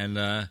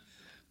 And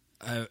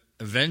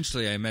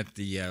eventually I met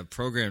the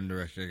program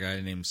director, a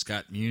guy named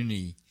Scott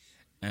Muni,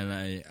 and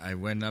I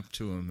went up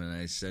to him and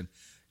I said,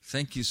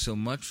 "Thank you so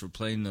much for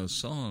playing those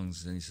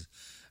songs." And he said,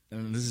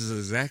 and this is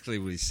exactly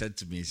what he said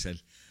to me. He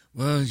said,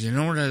 "Well, you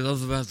know what I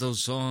love about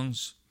those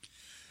songs?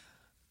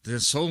 They're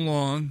so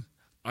long,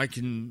 I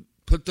can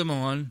put them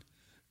on,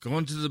 go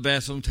into the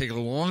bathroom, take a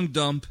long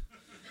dump,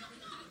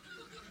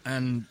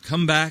 and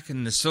come back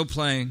and they're still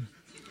playing.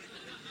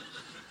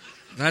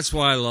 That's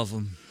why I love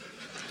them."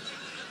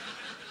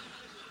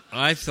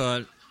 I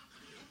thought,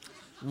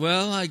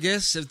 well, I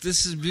guess if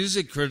this is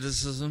music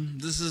criticism,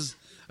 this is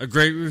a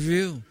great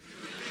review.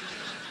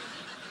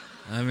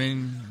 I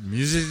mean,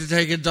 music to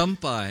take a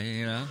dump by,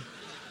 you know.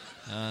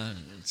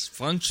 It's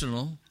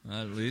functional,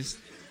 at least.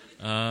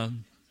 But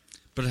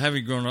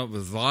having grown up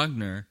with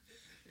Wagner,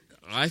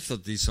 I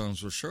thought these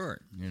songs were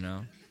short, you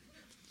know.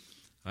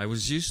 I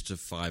was used to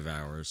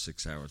 5-hour,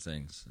 6-hour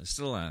things. I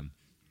still am.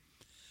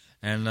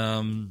 And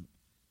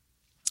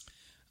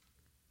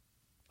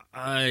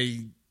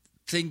I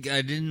think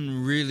I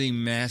didn't really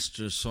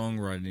master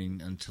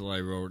songwriting until I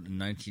wrote in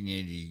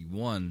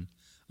 1981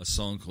 a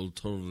song called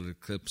Total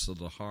Eclipse of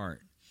the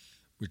Heart,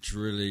 which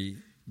really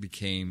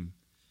became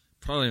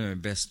probably my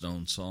best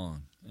known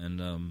song.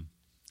 And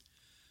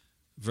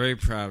very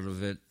proud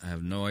of it. I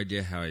have no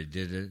idea how I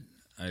did it.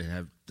 I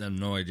have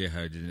no idea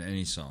how I did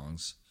any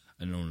songs.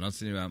 I know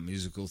nothing about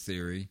musical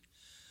theory.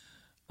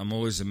 I'm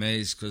always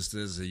amazed because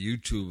there's a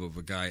YouTube of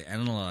a guy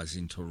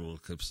analyzing Total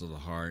Eclipse of the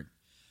Heart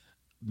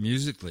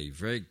musically,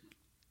 very,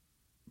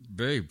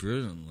 very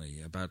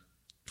brilliantly, about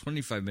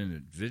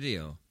 25-minute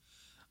video.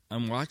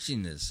 I'm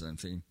watching this and I'm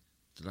thinking,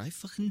 did I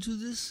fucking do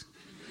this?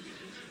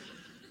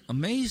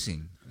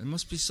 Amazing. There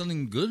must be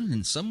something good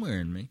in somewhere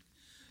in me.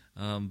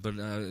 But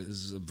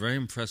it's very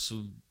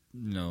impressive,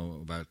 you know,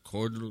 about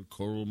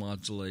chordal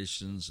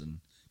modulations and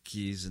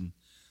keys and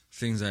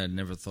things I had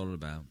never thought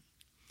about.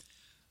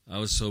 I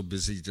was so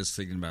busy just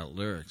thinking about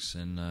lyrics,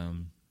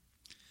 and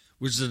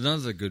which is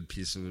another good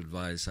piece of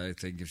advice, I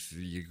think. If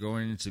you're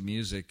going into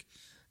music,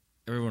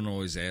 everyone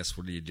always asks,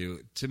 what do you do?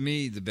 To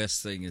me, the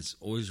best thing is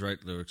always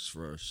write lyrics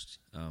first.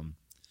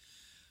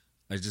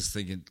 I just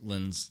think it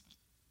lends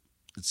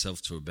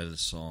itself to a better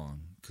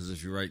song, because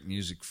if you write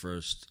music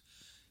first,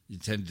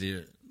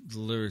 the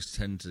lyrics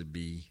tend to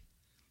be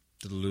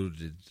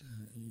diluted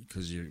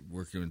because you're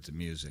working with the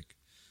music.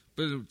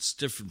 But it's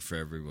different for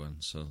everyone,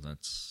 so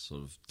that's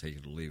sort of take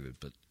it or leave it.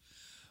 But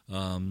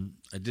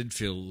I did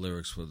feel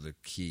lyrics were the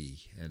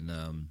key. And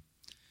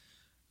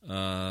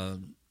I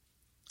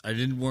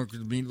didn't work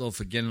with Meatloaf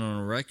again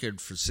on a record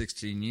for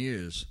 16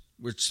 years,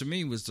 which to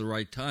me was the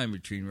right time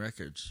between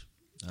records.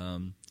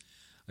 I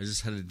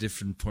just had a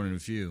different point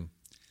of view.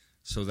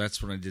 So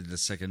that's when I did the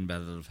second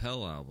Battle of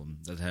Hell album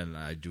that had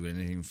I Do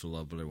Anything for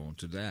Love, But I Won't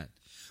Do That,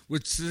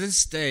 which to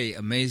this day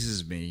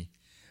amazes me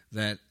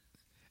that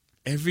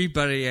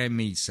everybody I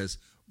meet says,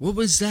 what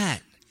was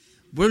that?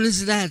 What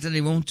is that he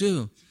won't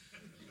do?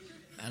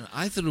 And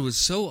I thought it was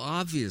so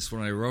obvious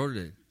when I wrote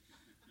it.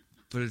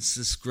 But it's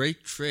this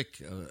great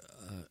trick,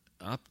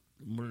 not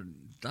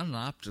an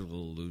optical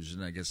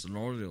illusion, I guess an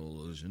audio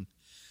illusion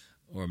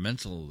or a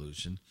mental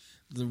illusion.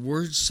 The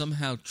words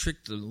somehow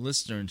trick the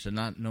listener into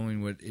not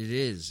knowing what it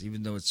is,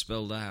 even though it's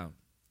spelled out.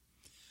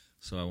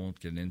 So I won't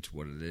get into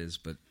what it is,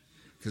 but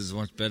because it's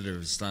much better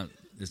if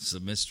it's a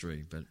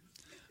mystery. But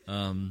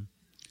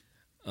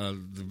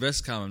the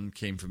best comment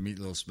came from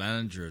Meatloaf's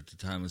manager at the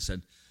time and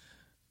said,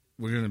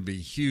 we're going to be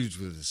huge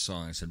with this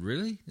song. I said,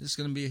 really? This is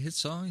going to be a hit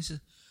song? He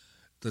said,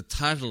 the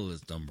title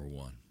is number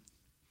one.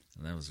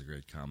 And that was a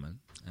great comment.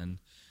 And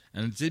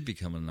it did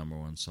become a number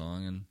one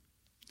song, and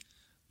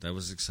that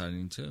was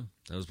exciting too.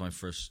 That was my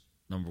first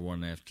number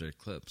one after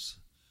Eclipse.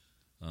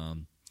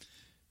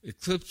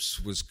 Eclipse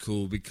was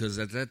cool because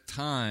at that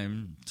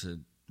time, to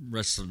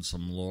rest on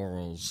some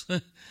laurels,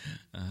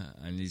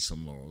 I need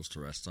some laurels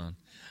to rest on,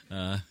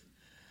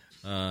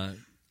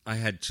 I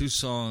had two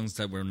songs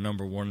that were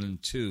number 1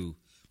 and 2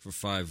 for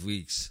 5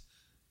 weeks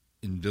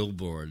in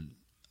Billboard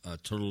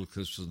Total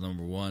Eclipse was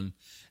number 1,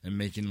 and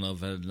Making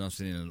Love Had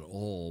Nothing at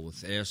All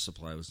with Air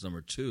Supply was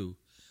number 2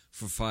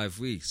 for 5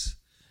 weeks.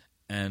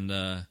 And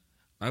I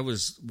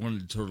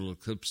wanted Total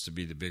Eclipse to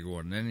be the bigger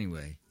one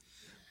anyway.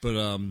 But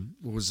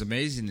what was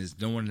amazing is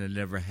no one had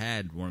ever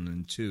had 1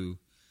 and 2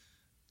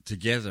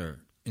 together,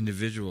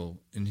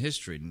 individual, in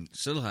history. And it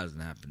still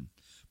hasn't happened.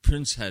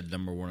 Prince had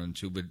number 1 and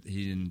 2, but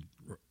he didn't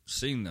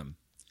sing them.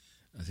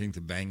 I think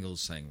the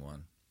Bangles sang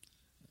one.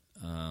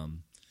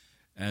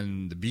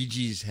 And the Bee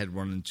Gees had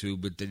 1 and 2,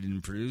 but they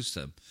didn't produce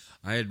them.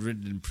 I had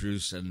written and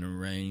produced and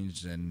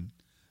arranged and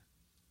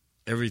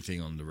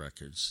everything on the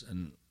records.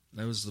 And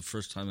that was the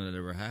first time that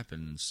ever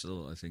happened. And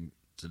still, I think,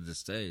 to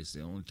this day, is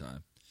the only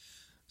time.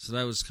 So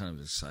that was kind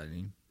of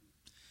exciting.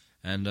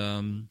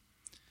 And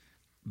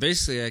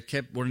basically, I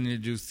kept wanting to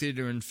do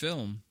theater and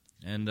film.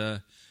 And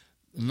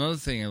another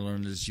thing I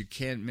learned is you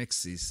can't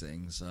mix these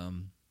things.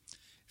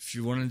 If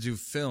you want to do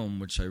film,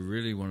 which I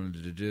really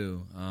wanted to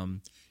do,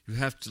 you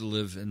have to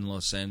live in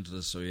Los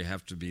Angeles, or you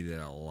have to be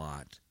there a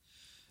lot.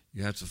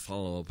 You have to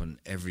follow up on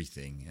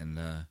everything. And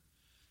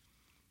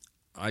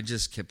I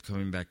just kept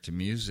coming back to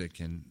music,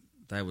 and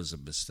that was a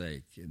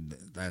mistake in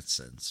that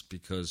sense,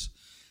 because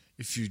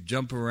if you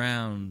jump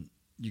around,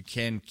 you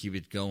can't keep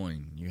it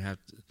going. You have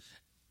to.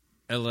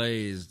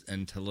 LA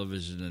and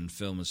television and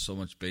film is so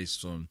much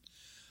based on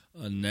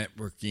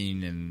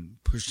networking and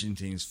pushing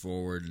things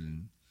forward,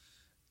 and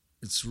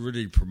it's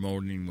really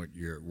promoting what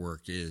your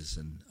work is,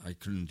 and I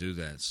couldn't do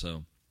that.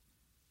 So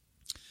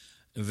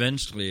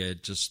eventually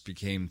it just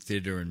became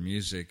theater and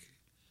music.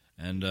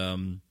 And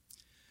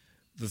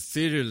the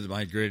theater,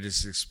 my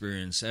greatest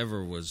experience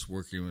ever was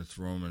working with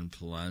Roman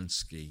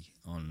Polanski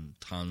on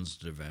Tanz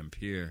der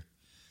Vampir,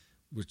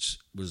 which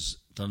was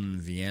done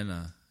in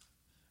Vienna,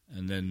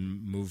 and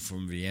then moved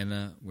from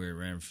Vienna, where it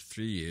ran for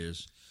 3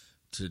 years,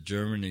 to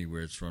Germany,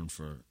 where it's run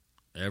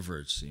forever,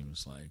 it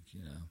seems like,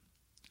 you know.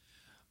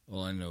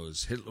 All I know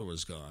is Hitler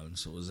was gone,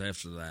 so it was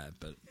after that.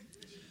 But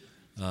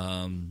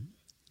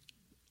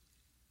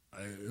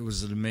it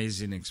was an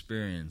amazing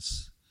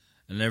experience.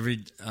 And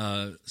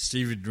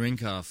Steven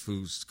Drinkoff,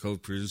 who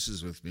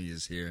co-produces with me,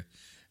 is here,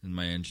 and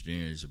my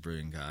engineer is a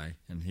brilliant guy.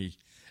 And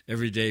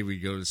every day we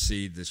go to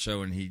see the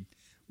show, and he'd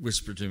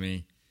whisper to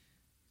me,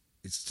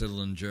 "It's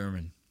still in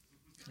German."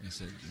 I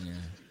said,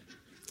 "Yeah.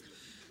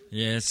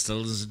 Yeah, it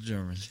still is in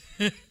German."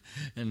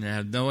 And I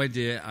had no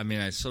idea. I mean,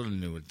 I sort of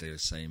knew what they were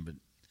saying, but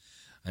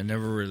I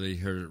never really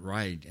heard it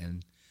right.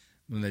 And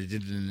when they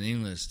did it in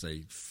English,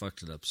 they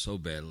fucked it up so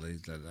badly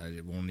that I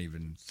won't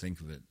even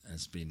think of it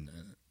as being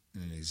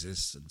in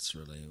existence,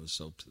 really. It was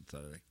so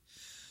pathetic.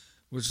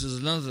 Which is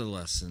another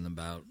lesson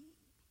about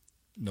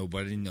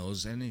nobody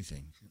knows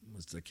anything,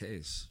 was the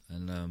case.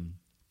 And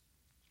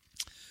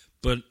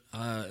but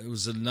it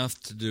was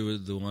enough to do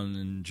with the one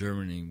in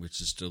Germany,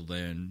 which is still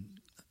there in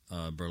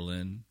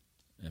Berlin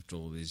after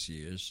all these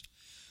years.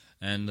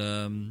 And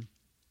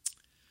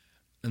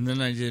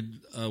then I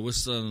did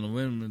Whistle on the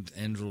Wind with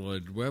Andrew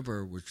Lloyd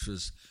Webber, which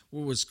was,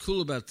 what was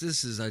cool about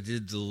this is I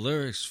did the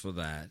lyrics for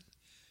that.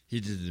 He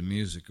did the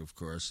music, of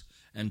course.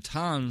 And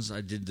Tanz,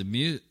 I did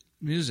the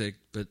music,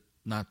 but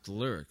not the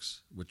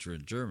lyrics, which are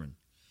in German.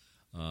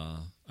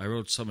 I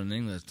wrote some in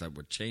English that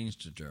would change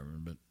to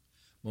German, but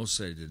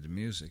mostly I did the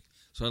music.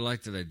 So I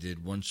liked that I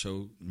did one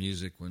show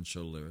music, one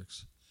show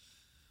lyrics.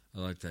 I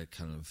like that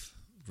kind of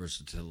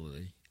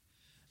versatility.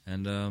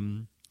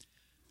 And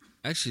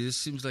actually, this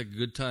seems like a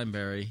good time,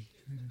 Barry,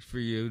 for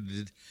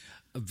you.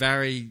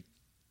 Barry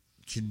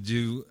can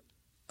do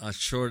a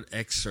short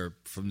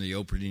excerpt from the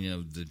opening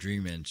of The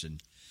Dream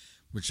Engine,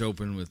 which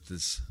opened with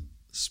this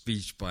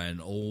speech by an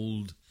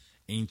old,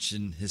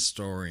 ancient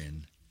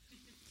historian.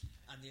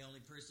 I'm the only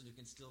person who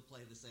can still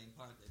play the same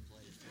part they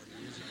played 40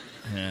 years ago.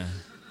 Yeah.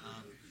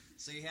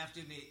 So you have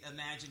to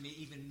imagine me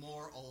even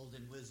more old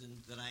and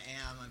wizened than I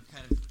am. I'm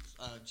kind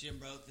of, Jim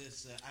wrote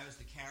this, I was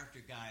the character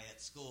guy at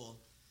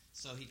school,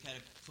 so he kind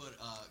of put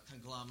a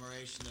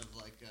conglomeration of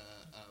like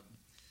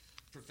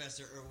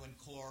Professor Irwin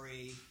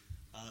Corey,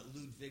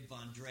 Ludwig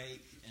von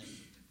Drake, and...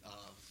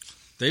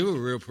 They were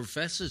real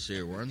professors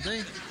here, weren't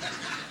they?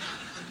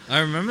 I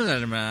remember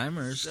that in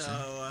Amherst.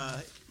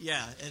 So,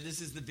 yeah, and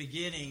this is the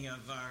beginning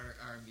of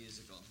our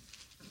musical.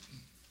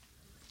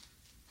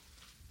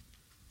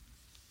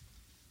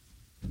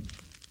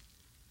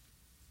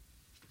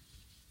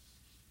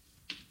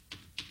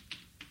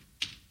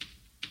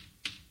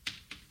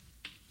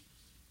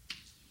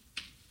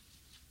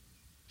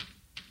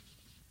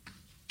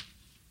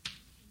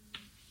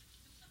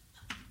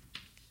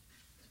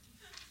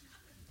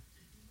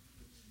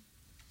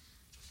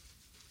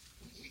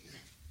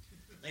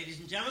 Ladies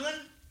and gentlemen,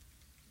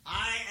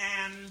 I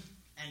am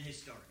an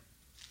historian.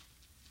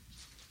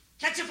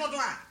 Ketchup or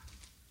blood?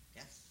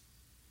 Yes?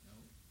 No?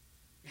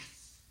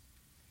 Yes.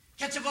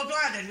 Ketchup or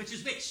blood, and which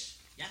is which?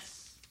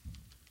 Yes?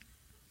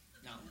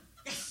 No?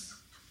 Yes.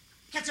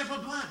 Ketchup or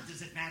blood,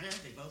 does it matter?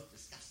 They both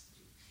disgust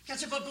you.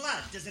 Ketchup or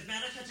blood, does it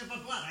matter? Ketchup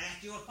or blood? I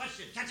asked you a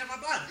question. Ketchup or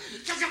blood?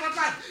 Ketchup or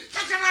blood?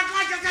 Ketchup or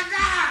blood, does it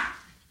matter?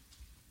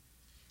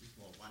 We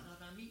pour one on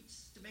our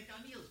meats to make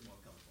our meals more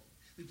colorful.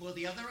 We pour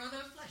the other on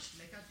our flesh to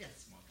make our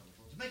deaths more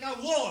colorful, to make our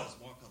wars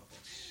more colorful,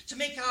 to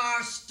make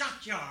our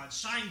stockyards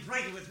shine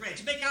brighter with red,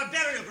 to make our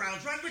burial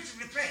grounds run richer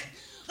with red.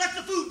 Let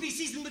the food be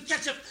seasoned with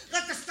ketchup,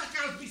 let the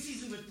stockyards be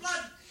seasoned with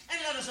blood, and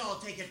let us all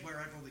take it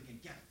wherever we can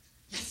get it.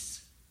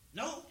 Yes.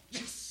 No.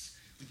 Yes.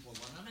 We pour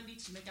one on our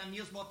meats to make our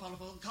meals more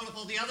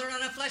colorful, the other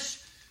on our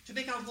flesh to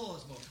make our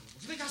wars more colorful,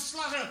 to make our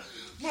slaughter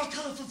more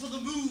colorful for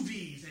the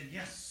movies. And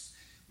yes,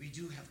 we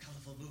do have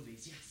colorful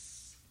movies,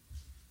 yes.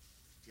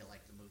 Do you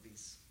like the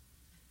movies?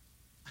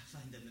 I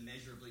find them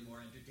immeasurably more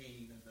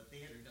entertaining than the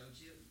theater, don't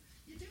you?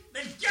 You do?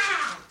 Then get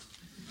out!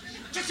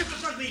 Ketchup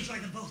and blood, we enjoy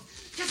them both.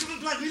 Ketchup and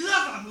blood, we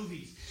love our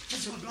movies.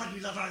 Ketchup and blood, we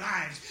love our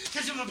lives.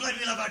 Ketchup and blood,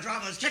 we love our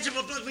dramas. Ketchup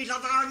and blood, we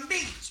love our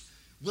meat.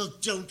 Well,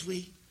 don't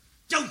we?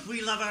 Don't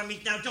we love our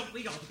meat now? Don't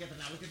we all together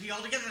now? Look at me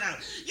all together now.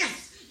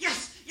 Yes,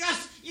 yes,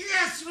 yes,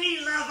 yes, we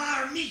love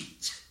our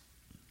meat.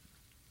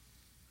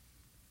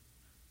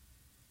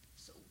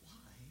 So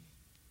why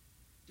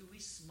do we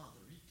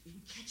smother it in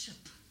ketchup?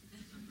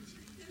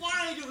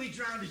 Why do we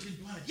drown it in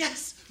blood?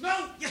 Yes,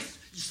 no, yes,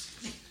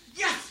 yes,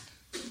 yes.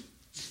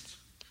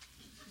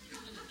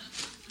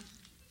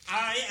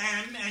 I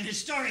am an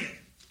historian.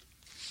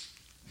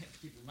 I have to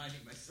keep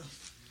reminding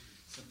myself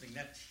something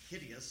that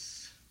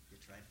hideous you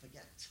try to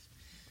forget.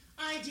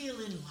 Ideal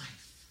in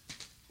life.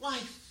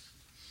 Life.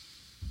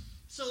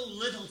 So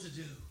little to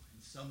do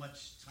and so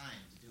much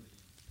time to do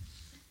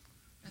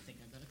it. I think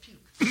I'm going to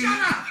puke.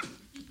 Shut up!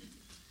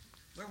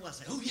 Where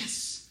was I? Oh,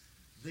 yes.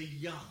 The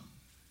young.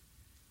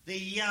 The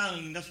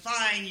young, the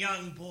fine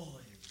young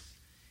boys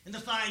and the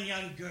fine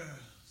young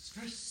girls.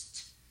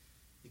 First,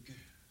 the girls.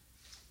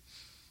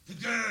 The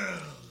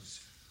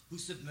girls who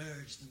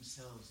submerge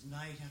themselves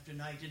night after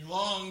night in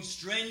long,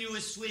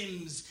 strenuous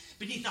swims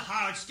beneath the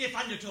hard, stiff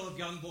undertow of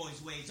young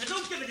boys' waves. And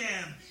don't give a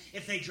damn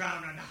if they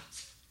drown or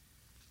not.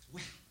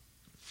 Well,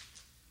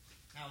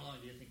 how long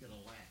do you think it'll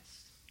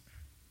last?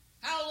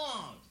 How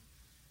long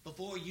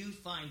before you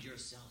find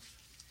yourself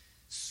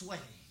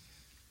sweating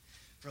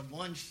from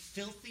one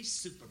filthy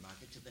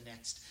supermarket to the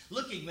next,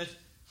 looking with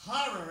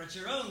horror at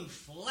your own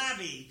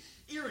flabby,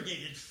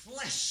 irrigated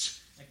flesh?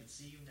 I can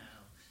see you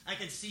now. I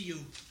can see you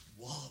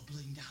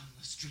wobbling down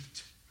the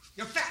street.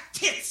 Your fat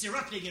tits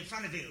erupting in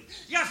front of you.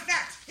 Your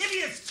fat,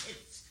 hideous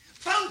tits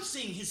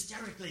bouncing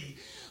hysterically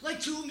like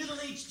two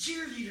middle-aged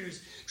cheerleaders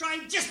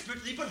trying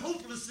desperately but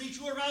hopelessly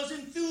to arouse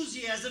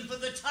enthusiasm for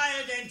the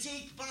tired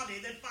antique body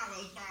that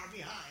follows far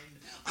behind.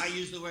 I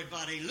use the word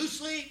body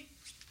loosely.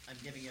 I'm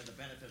giving you the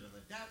benefit of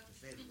the doubt, to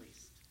say the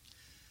least.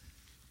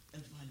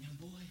 And the fine young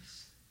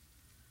boys,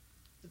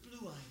 the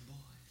blue-eyed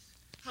boys,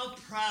 how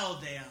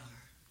proud they are,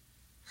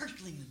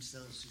 hurtling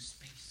themselves through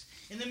space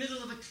in the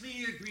middle of a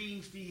clear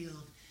green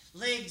field,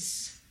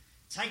 legs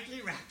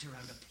tightly wrapped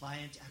around a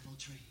pliant apple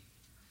tree.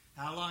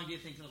 How long do you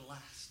think it'll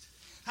last?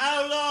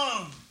 How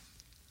long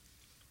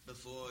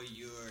before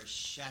your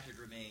shattered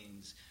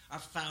remains are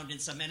found in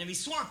some enemy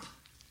swamp,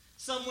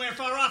 somewhere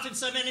far off in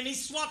some enemy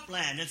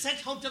swampland, and sent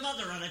home to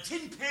mother on a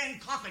tin pan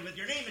coffin with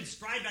your name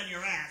inscribed on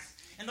your ass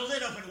and the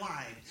lid open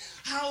wide?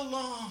 How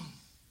long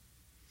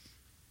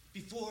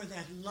before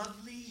that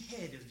lovely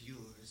head of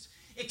yours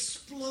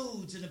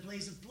explodes in a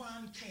blaze of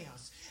blonde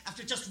chaos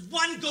after just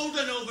one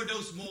golden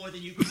overdose more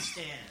than you can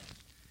stand?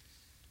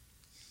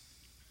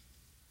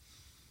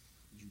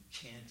 You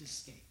can't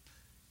escape.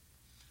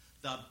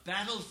 The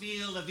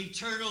battlefield of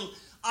eternal,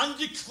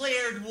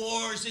 undeclared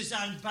wars is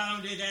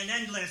unbounded and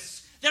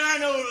endless. There are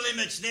no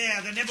limits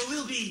there. There never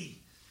will be.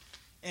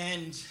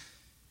 And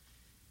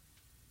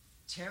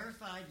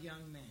terrified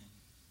young men,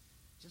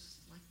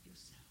 just like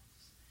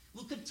yourselves,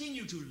 will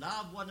continue to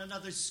lob one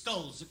another's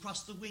skulls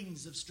across the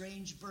wings of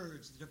strange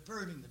birds that are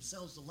burning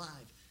themselves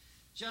alive,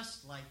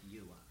 just like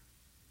you are.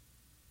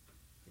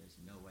 There's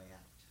no way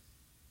out.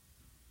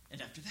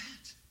 And after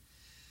that,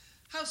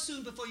 how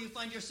soon before you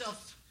find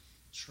yourself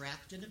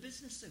trapped in a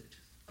business suit,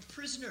 a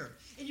prisoner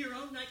in your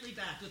own nightly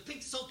bath with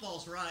pink soap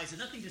balls for eyes and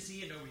nothing to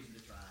see and no reason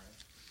to try?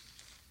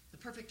 The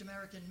perfect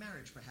American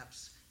marriage,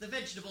 perhaps. The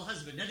vegetable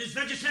husband and his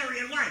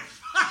vegetarian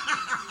wife.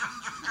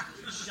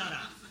 Shut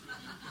up.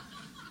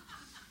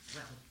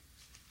 Well,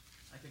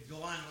 I could go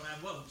on, but I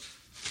won't.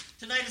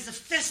 Tonight is a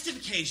festive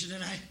occasion,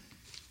 and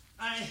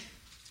I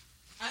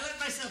let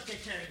myself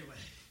get carried away.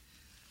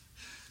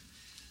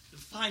 The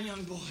fine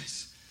young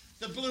boys,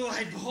 the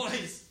blue-eyed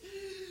boys.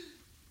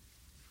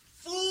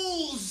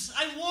 Fools!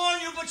 I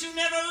warn you, but you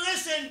never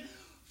listen.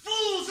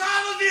 Fools,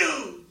 all of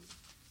you!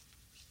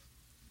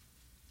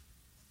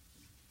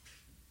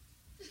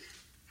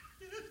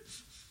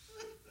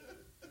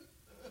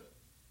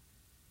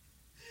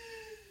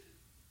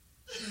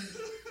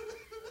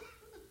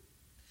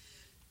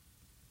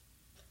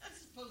 I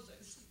suppose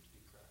I seem to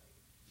be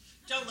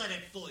crying. Don't let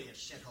it fool you,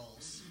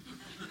 shitholes.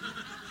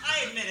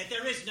 I admit it,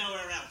 there is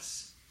nowhere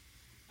else.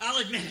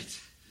 I'll admit it.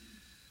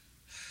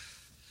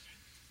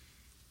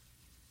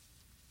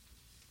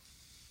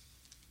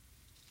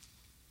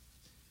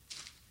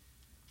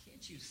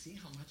 Can't you see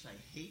how much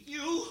I hate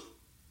you?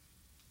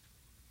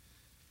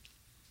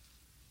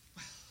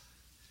 Well,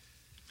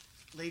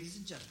 ladies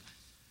and gentlemen,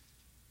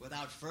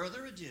 without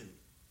further ado,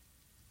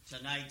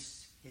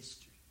 tonight's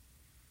history.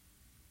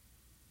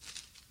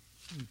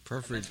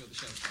 Perfect.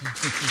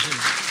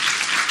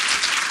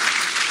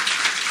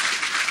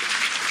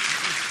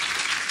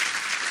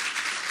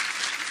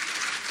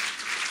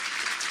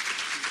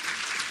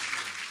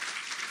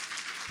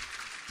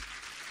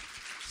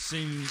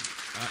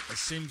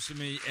 Seems to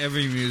me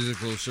every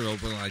musical should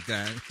open like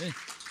that. A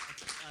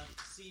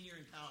senior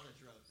in college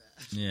wrote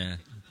that. Yeah.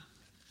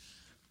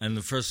 And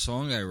the first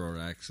song I wrote,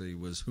 actually,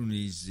 was Who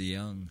Needs the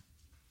Young?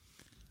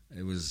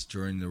 It was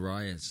during the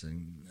riots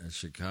in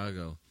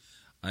Chicago.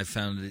 I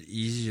found it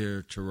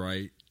easier to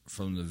write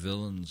from the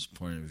villain's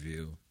point of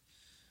view,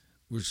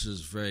 which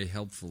is very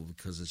helpful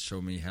because it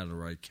showed me how to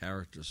write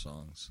character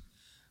songs.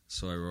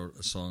 So I wrote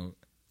a song,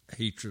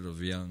 Hatred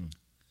of Young,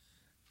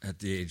 at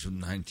the age of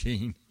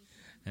 19.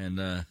 And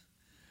it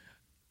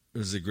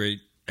was a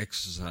great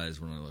exercise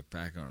when I look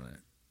back on it.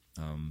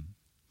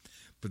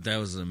 But that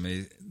was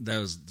amazing. That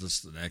was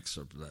just an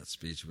excerpt of that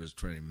speech. It was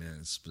 20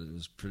 minutes, but it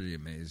was pretty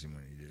amazing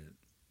when he did it.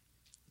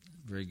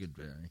 Very good,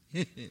 Barry.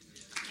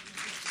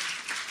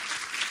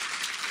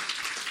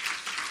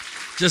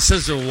 Just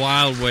such a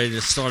wild way to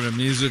start a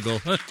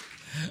musical.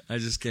 I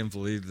just can't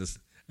believe this.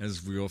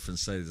 As we often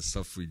say, the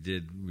stuff we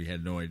did, we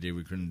had no idea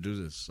we couldn't do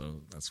this,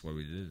 so that's why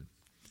we did it.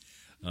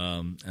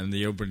 And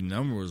the opening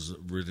number was a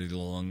really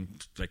long,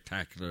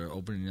 spectacular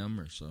opening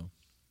number, so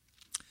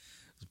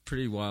it's a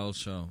pretty wild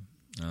show.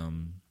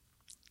 And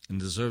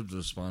deserved the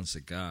response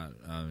it got.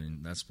 I mean,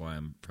 that's why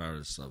I'm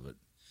proudest of it.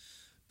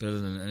 Better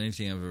than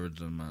anything I've ever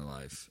done in my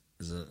life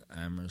is at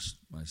Amherst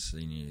my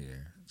senior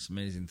year. It's an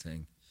amazing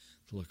thing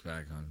to look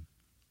back on.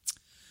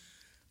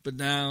 But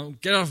now,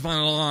 get off my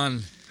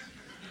lawn.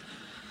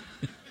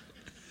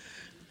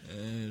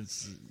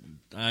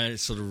 I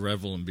sort of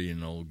revel in being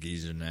an old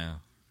geezer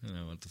now. You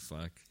know, what the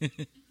fuck?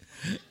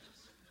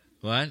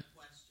 What?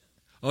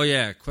 Oh,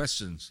 yeah,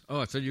 questions. Oh,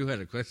 I thought you had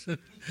a question.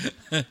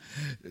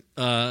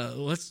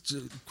 Let's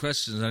do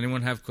questions.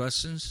 Anyone have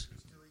questions?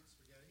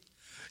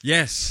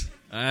 Yes.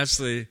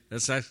 Actually,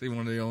 that's actually one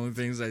of the only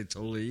things I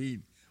totally eat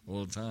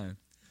all the time.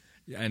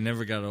 I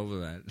never got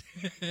over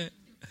that.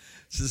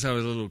 Since I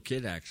was a little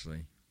kid,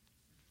 actually.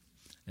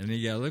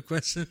 Any other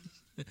questions?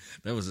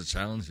 That was a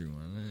challenging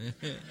one.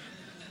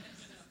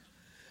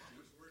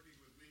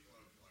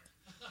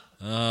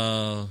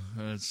 Oh,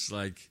 it's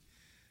like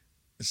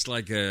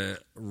a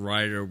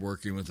rider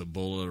working with a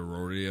bull at a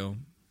rodeo.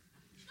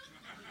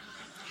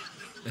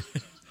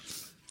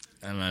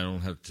 And I don't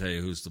have to tell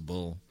you who's the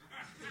bull.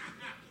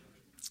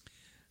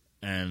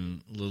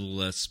 And a little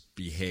less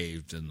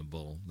behaved than the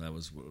bull. That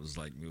was what it was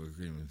like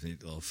working with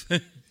Meatloaf.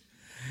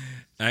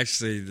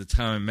 Actually, the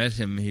time I met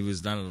him, he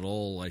was not at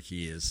all like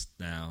he is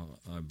now,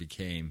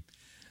 became.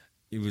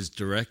 He was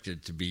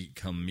directed to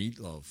become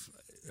Meatloaf,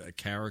 a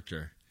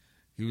character.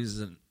 He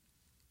was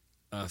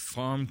a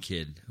farm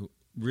kid who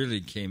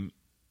really came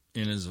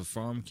in as a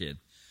farm kid.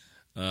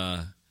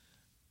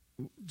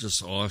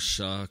 Just aw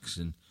shucks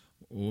and,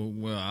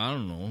 well, I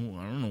don't know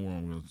what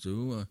I'm going to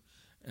do.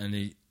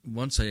 And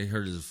once I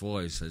heard his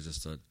voice, I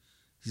just thought,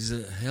 he's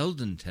a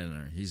Helden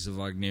tenor. He's a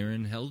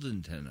Wagnerian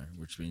Helden tenor,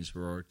 which means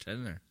heroic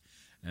tenor.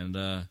 And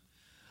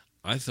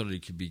I thought he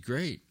could be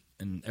great.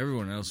 And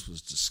everyone else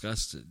was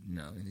disgusted. You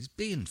know, he's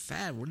big and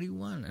fat. What do you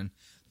want?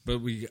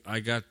 But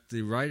I got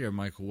the writer,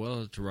 Michael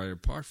Weller, to write a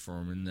part for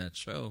him in that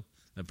show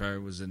that Barry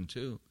was in,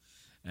 too.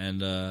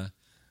 And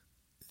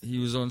he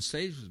was on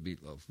stage with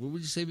Meatloaf. What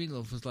would you say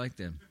Meatloaf was like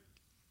then?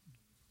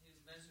 He was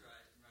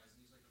mesmerizing.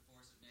 He was like a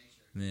force of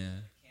nature.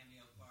 Yeah.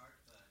 Cameo part,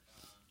 but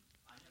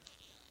I never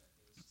it.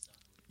 It was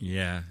something.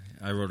 Yeah,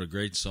 I wrote a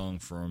great song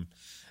for him.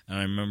 And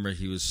I remember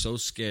he was so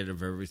scared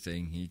of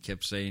everything. He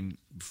kept saying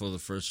before the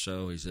first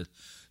show, he said,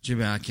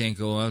 Jimmy, I can't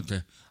go out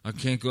there. I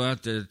can't go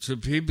out there. There are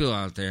people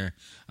out there.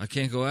 I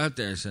can't go out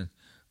there. I said,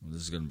 well,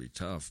 this is going to be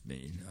tough,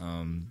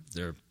 man.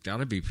 There got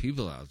to be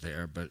people out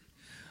there. But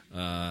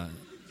I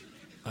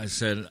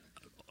said,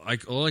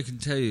 all I can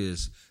tell you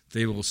is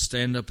they will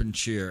stand up and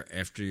cheer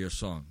after your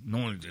song. No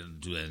one didn't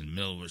do that in the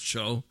middle of a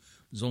show.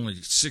 There's only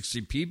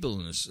 60 people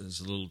in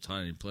this little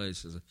tiny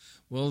place. I said,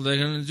 well, they're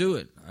going to do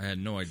it. I had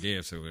no idea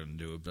if they were going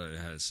to do it, but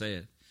I had to say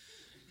it.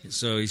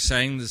 So he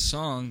sang this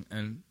song,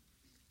 and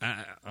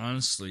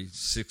honestly,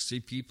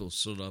 60 people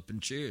stood up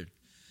and cheered.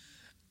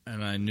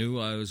 And I knew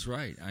I was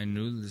right. I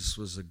knew this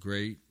was a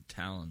great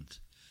talent.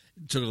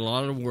 It took a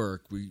lot of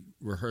work. We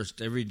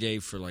rehearsed every day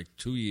for like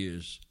 2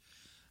 years.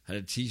 I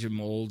had to teach him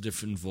all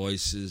different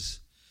voices.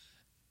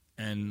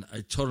 And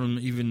I taught him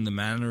even the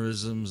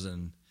mannerisms.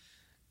 And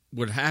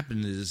what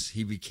happened is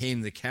he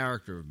became the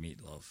character of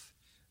Meatloaf.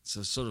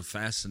 It's sort of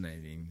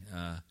fascinating.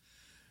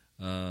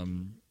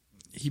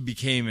 He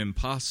became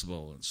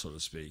impossible, so to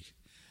speak,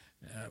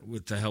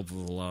 with the help of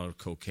a lot of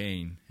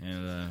cocaine.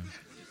 And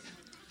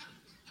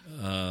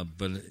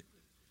but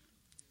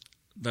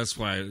that's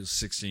why it was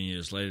 16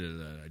 years later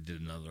that I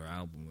did another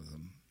album with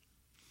him,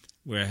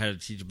 where I had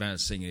to teach him how to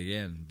sing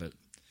again. But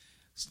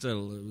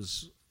still,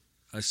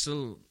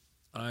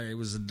 I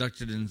was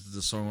inducted into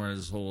the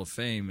Songwriters Hall of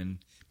Fame, and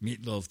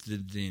Meatloaf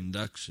did the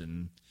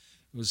induction.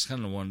 It was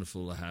kind of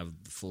wonderful to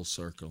have the full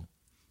circle.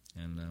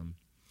 And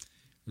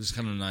it was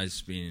kind of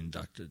nice being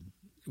inducted.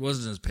 It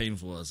wasn't as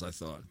painful as I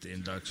thought, the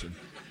induction.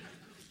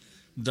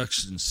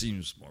 Induction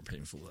seems more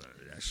painful than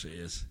it actually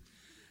is.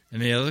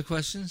 Any other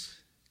questions?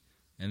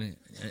 Any?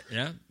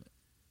 Yeah?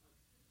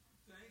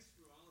 Thanks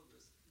for all of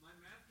this. My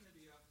math may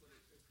be off, but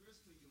it occurs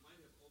to me you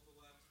might have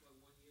overlapped by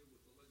 1 year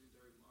with the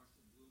legendary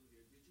Marshall Bloom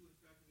here. Did you in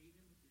fact meet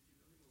him? Did you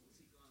know him, or was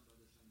he gone by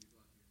the time you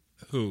got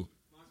here? Who?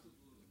 Marshall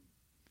Bloom,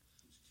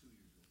 who's 2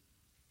 years old.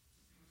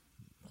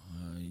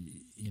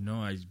 You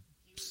know, He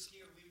was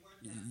here. We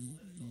weren't that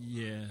political.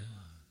 yeah.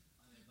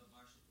 But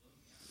Marshall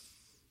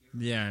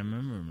Bloom, Yeah, I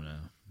remember him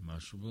now.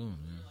 Marshall Bloom,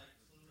 yeah.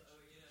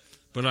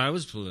 But I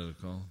was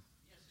political.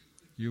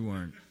 You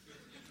weren't.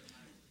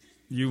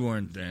 You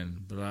weren't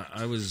then, but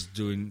I was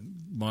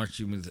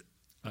marching with,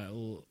 I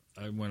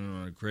went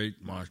on a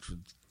great march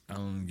with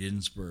Allen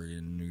Ginsberg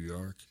in New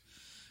York.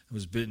 I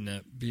was beaten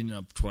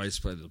up twice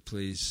by the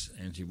police,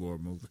 anti-war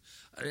movement.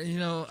 You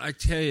know, I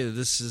tell you,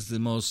 this is the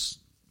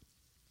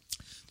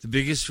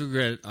biggest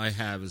regret I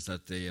have is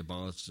that they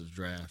abolished the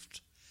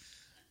draft.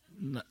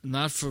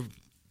 Not for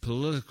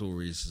political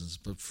reasons,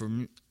 but for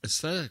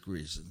aesthetic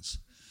reasons.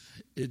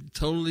 It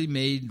totally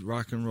made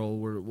rock and roll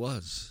what it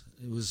was.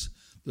 It was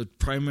the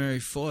primary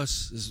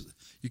force.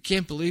 You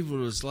can't believe what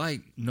it was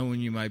like knowing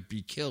you might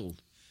be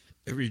killed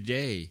every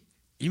day.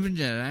 Even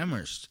at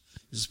Amherst,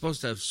 you're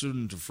supposed to have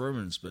student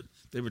deferments, but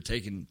they were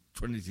taking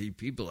 23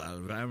 people out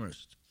of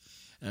Amherst.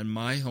 And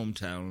my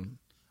hometown,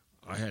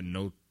 I had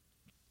no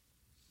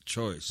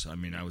choice. I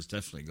mean, I was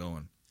definitely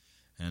going.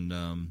 And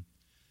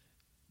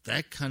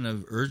that kind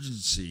of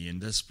urgency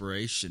and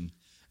desperation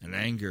and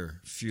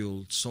anger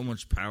fueled so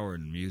much power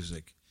in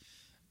music.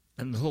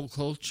 And the whole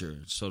culture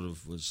sort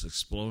of was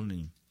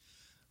exploding.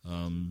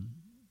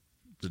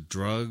 The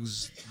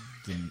drugs,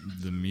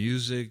 the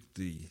music,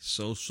 the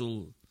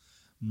social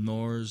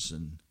mores,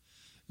 and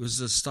it was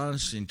an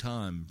astonishing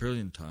time,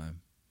 brilliant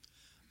time.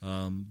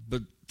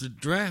 But the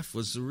draft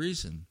was the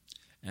reason.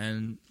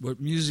 And what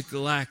music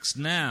lacks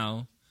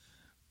now,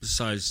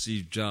 besides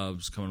Steve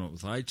Jobs coming up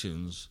with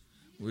iTunes,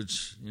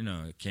 which, you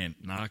know, I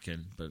can't knock it,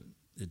 but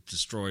it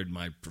destroyed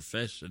my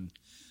profession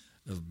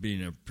of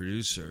being a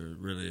producer.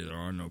 Really, there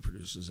are no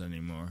producers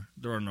anymore.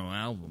 There are no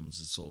albums.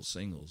 It's all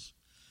singles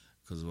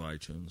because of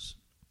iTunes.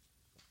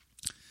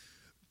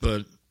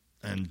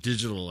 And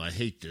digital, I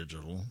hate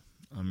digital.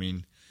 I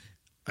mean,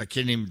 I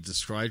can't even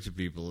describe to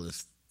people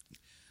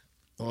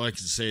all I can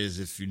say is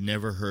if you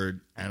never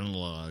heard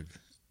analog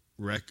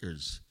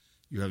records,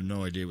 you have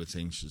no idea what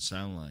things should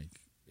sound like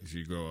if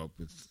you grow up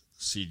with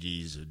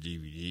CDs or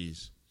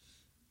DVDs.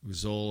 It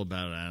was all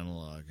about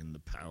analog and the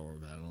power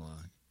of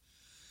analog.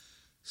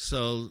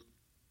 So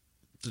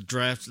the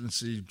draft and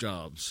Steve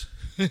Jobs,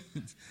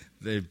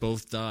 they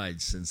both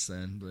died since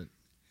then, but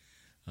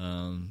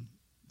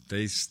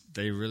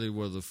they really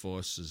were the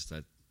forces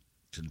that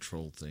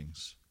controlled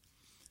things.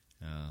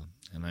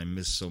 And I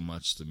miss so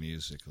much the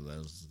music of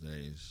those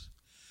days.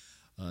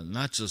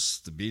 Not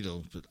just the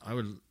Beatles, but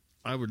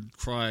I would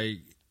cry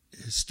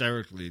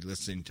hysterically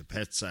listening to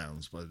Pet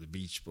Sounds by the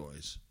Beach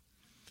Boys.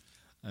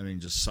 I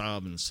mean, just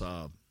sob and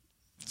sob.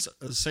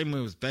 The same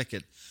way with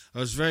Beckett. I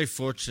was very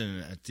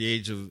fortunate at the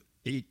age of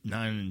 8,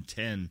 9, and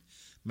 10.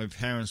 My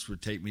parents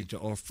would take me to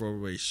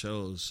off-Broadway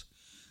shows.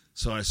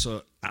 So I saw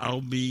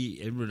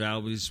Edward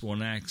Albee's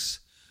One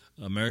Acts,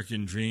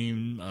 American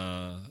Dream,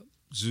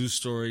 Zoo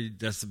Story,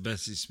 Death of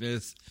Bessie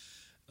Smith.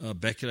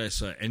 Beckett, I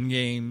saw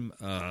Endgame,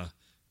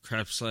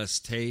 Krapp's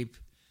Last Tape,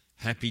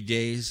 Happy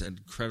Days, an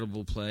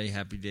incredible play,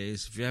 Happy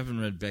Days. If you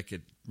haven't read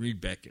Beckett, read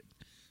Beckett.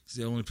 He's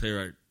the only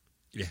playwright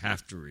you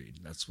have to read.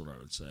 That's what I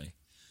would say.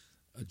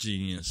 A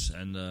genius,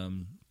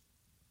 and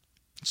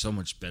so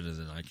much better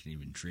than I can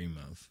even dream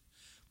of.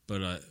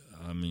 But,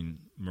 I mean,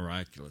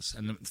 miraculous.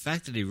 And the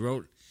fact that he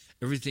wrote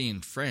everything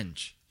in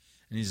French,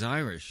 and he's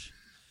Irish,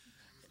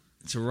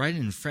 to write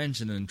in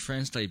French and then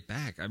translate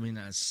back, I mean,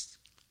 that's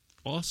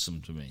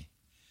awesome to me.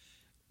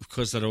 Of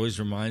course, that always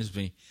reminds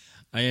me,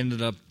 I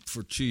ended up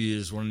for 2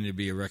 years wanting to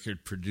be a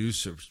record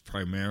producer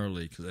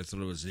primarily because I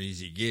thought it was an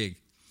easy gig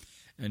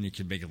and you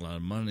could make a lot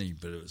of money,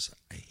 but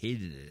I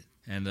hated it.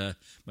 And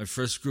my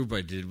first group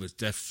I did was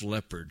Def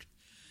Leppard,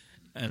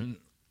 and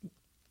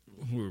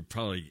who were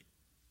probably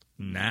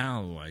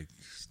now like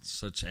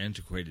such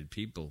antiquated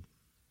people,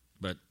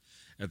 but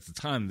at the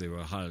time they were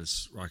the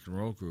hottest rock and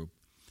roll group.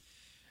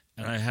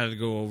 And I had to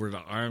go over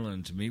to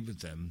Ireland to meet with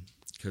them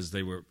because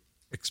they were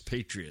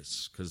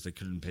expatriates because they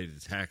couldn't pay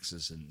the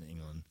taxes in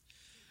England.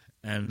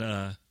 And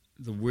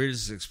the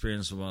weirdest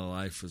experience of my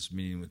life was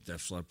meeting with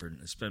Def Leppard.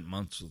 I spent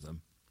months with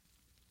them.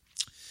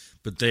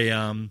 But they,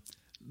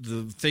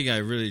 the thing I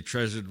really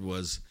treasured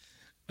was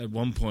at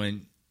one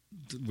point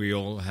we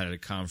all had a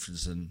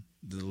conference and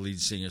the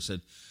lead singer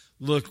said,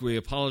 "Look, we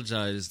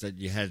apologize that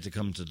you had to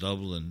come to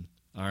Dublin,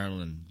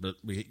 Ireland, but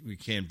we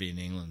can't be in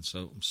England,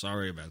 so I'm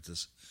sorry about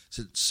this." I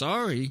said,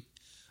 "Sorry?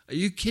 Are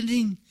you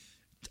kidding?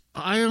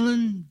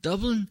 Ireland,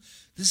 Dublin?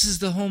 This is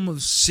the home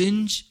of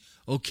Singe,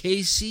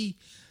 O'Casey,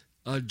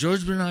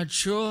 George Bernard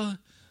Shaw,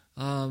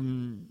 who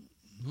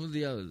are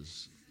the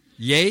others?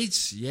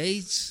 Yeats,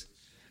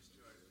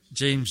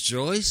 James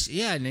Joyce?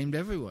 Yeah, I named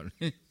everyone.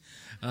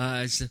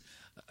 I said,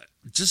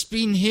 just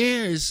being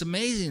here is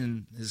amazing.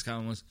 And his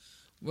comment was,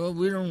 well,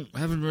 we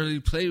haven't really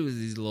played with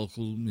these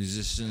local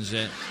musicians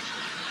yet.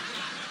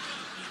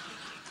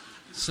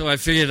 So I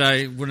figured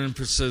I wouldn't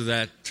pursue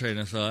that train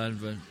of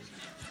thought, but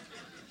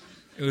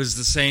it was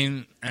the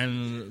same.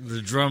 And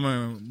the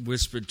drummer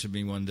whispered to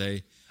me one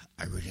day,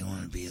 I really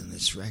want to be in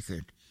this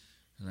record.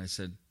 And I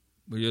said,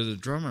 well, you're the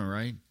drummer,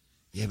 right?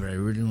 Yeah, but I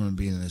really want to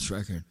be in this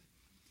record.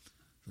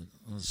 But,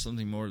 well, there's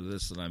something more to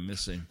this that I'm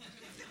missing.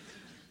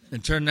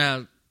 It turned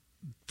out,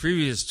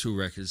 previous 2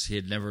 records, he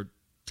had never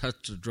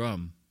touched a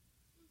drum.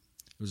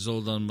 It was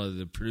all done by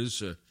the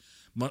producer,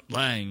 Mutt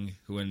Lang,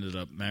 who ended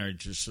up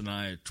married to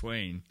Shania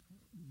Twain.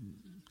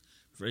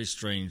 Very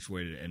strange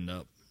way to end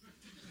up.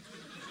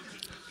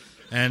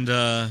 And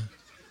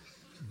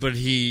but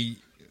he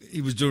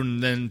was doing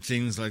then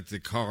things like the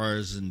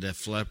Cars and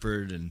Def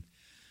Leppard, and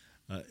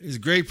he's a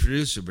great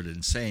producer, but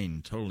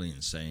insane, totally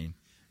insane.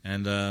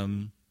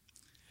 And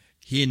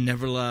he had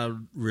never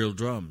allowed real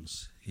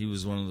drums. He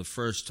was one of the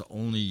first to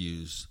only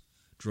use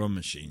drum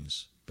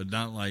machines, but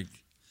not like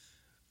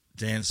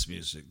dance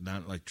music,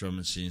 not like drum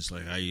machines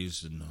like I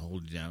used in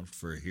Holding Out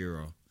for a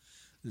Hero.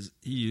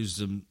 He used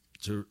them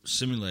to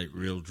simulate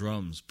real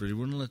drums, but he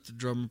wouldn't let the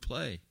drummer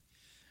play.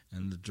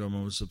 And the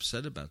drummer was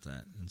upset about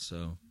that. And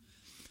so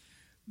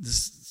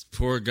this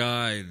poor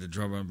guy, the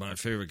drummer, my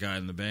favorite guy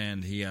in the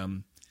band,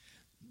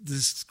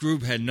 this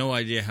group had no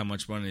idea how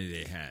much money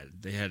they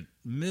had. They had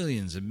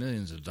millions and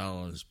millions of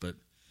dollars, but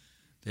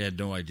they had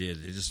no idea.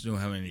 They just knew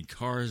how many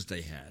cars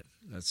they had.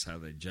 That's how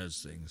they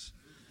judge things.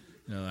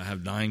 I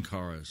have 9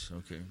 cars.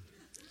 Okay.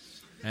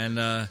 And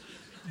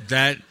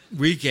that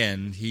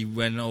weekend, he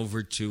went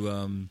over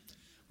to,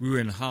 we were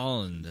in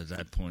Holland at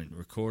that point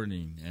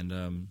recording,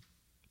 and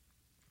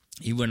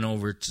he went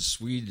over to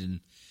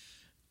Sweden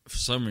for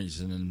some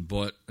reason and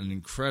bought an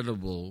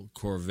incredible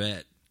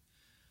Corvette,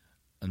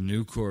 a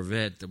new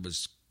Corvette that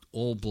was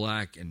all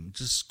black and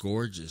just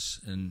gorgeous.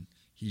 And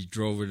he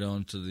drove it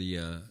onto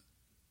the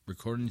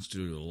recording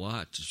studio a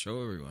lot to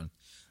show everyone.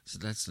 I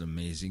said, that's an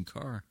amazing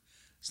car.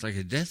 It's like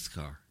a death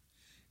car.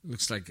 It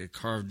looks like a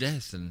car of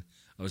death. And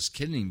I was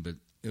kidding, but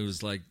it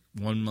was like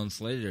 1 month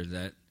later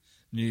that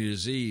New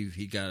Year's Eve,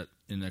 he got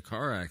in a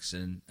car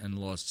accident and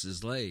lost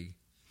his leg.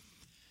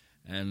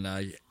 And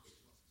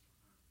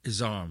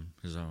his arm.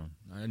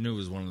 I knew it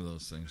was one of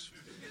those things.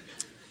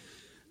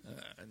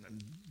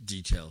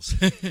 Details.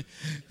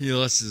 He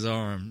lost his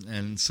arm.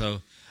 And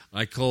so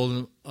I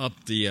called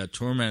up the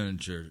tour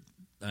manager.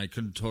 I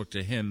couldn't talk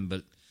to him,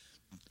 but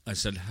I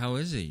said, how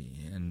is he?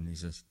 And he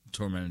said, the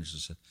tour manager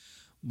said,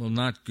 well,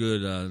 not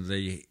good.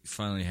 They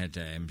finally had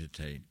to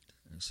amputate.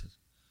 I said,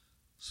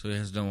 so he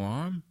has no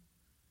arm?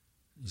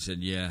 He said,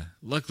 yeah.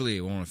 Luckily,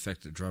 it won't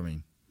affect the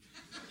drumming.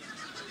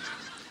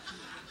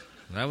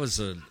 That was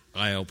an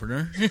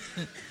eye-opener.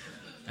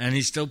 And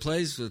he still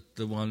plays with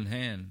the one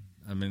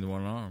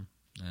arm.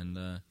 And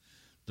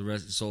the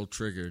rest is all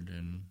triggered.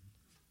 And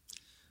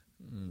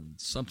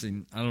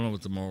something, I don't know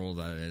what the moral of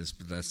that is,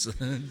 but that's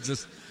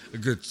just a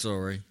good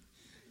story.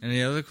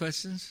 Any other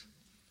questions?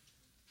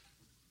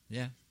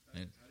 Yeah. How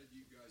did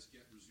you guys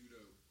get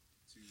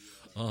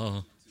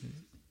Rizzuto to...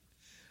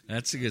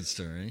 That's a good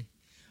story.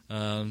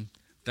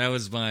 That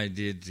was my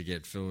idea to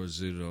get Phil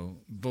Rizzuto.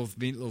 Both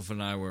Meatloaf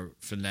and I were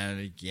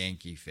fanatic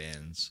Yankee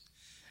fans.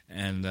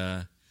 And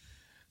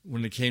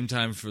when it came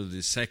time for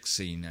the sex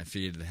scene, I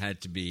figured it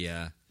had to be,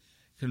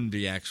 couldn't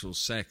be actual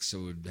sex, so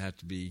it would have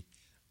to be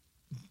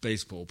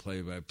baseball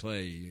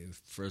play-by-play,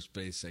 first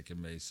base,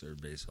 second base, third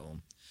base,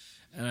 home.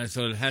 And I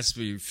thought it has to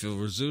be Phil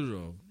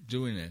Rizzuto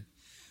doing it.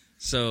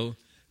 So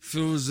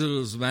Phil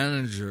Rizzuto's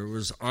manager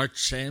was Art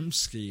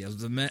Shamsky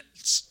of the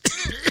Mets.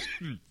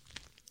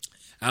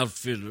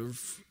 Outfielder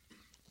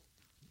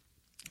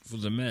for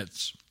the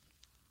Mets.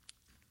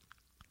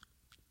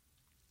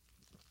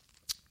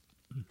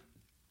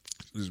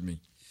 Excuse me.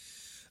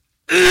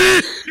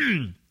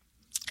 And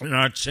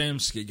Art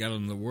Shamsky got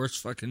him the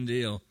worst fucking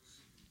deal.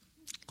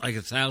 Like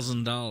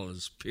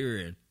 $1,000,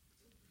 period.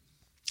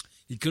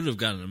 He could have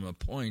gotten him a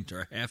point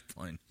or a half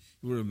point.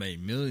 He would have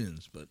made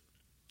millions, but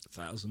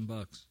 $1,000.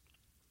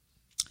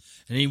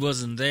 And he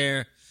wasn't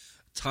there.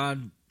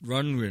 Todd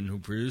Rundgren, who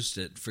produced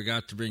it,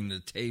 forgot to bring the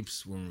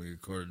tapes when we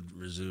recorded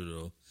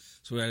Rizzuto,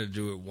 so we had to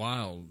do it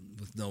wild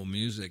with no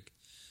music.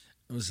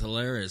 It was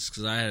hilarious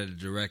because I had to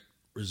direct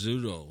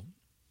Rizzuto,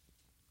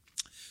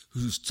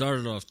 who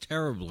started off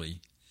terribly.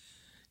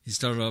 He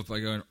started off by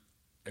going,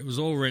 it was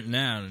all written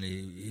out, and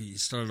he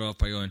started off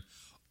by going,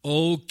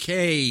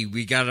 okay,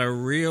 we got a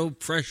real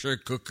pressure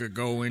cooker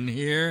going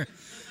here.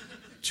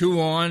 2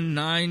 on,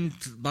 9,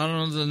 bottom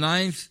of the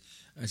 9th.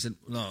 I said,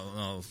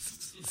 no,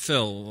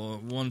 Phil,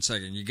 1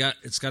 second.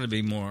 It's got to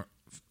be more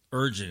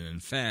urgent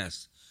and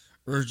fast.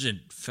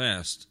 Urgent,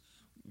 fast.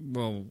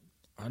 Well,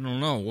 I don't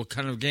know. What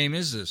kind of game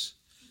is this?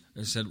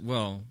 I said,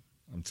 well,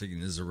 I'm thinking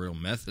this is a real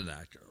method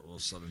actor all of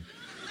a sudden.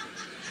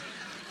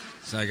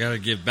 So I got to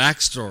give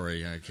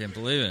backstory. I can't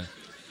believe it.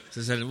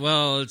 So I said,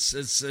 well,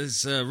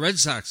 it's a Red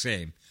Sox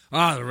game.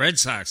 The Red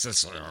Sox,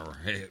 that's our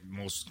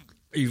most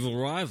evil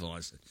rival. I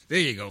said, there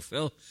you go,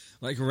 Phil.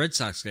 Like a Red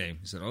Sox game.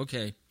 He said,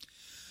 okay.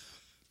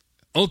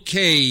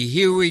 Okay,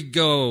 here we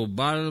go.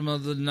 Bottom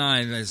of the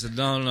ninth. I said,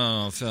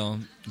 no, Phil.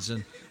 He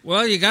said,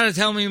 well, you got to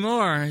tell me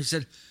more. He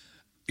said,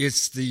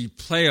 it's the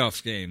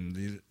playoff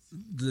game,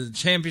 the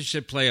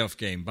championship playoff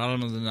game,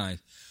 bottom of the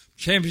ninth.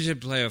 Championship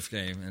playoff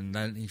game. And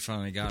then he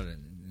finally got it.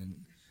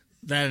 And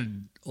that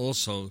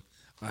also,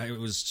 I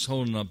was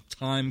holding up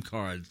time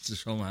cards to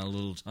show him how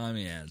little time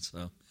he had.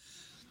 So,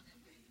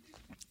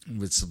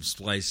 with some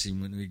splicing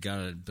when we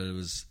got it. But it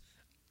was,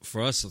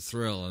 for us, a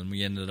thrill. And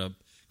we ended up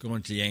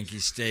going to Yankee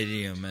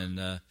Stadium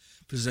and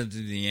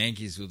presenting the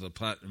Yankees with a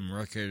platinum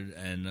record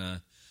and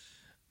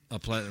a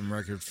platinum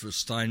record for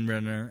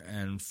Steinbrenner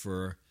and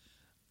for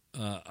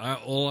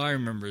all I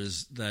remember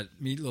is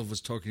that Meatloaf was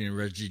talking to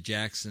Reggie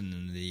Jackson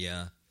in the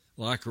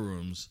locker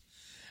rooms,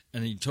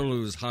 and he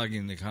totally was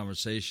hogging the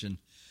conversation.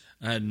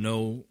 I had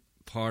no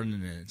part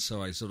in it,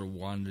 so I sort of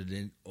wandered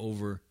in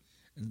over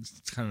and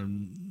kind of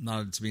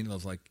nodded to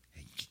Meatloaf like,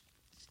 hey.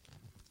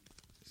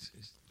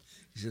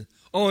 He said,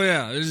 oh,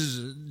 yeah, this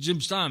is Jim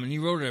Steinman. He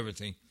wrote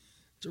everything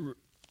to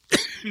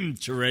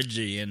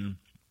Reggie. And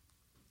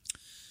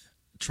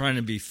trying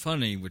to be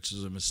funny, which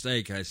is a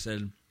mistake, I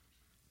said,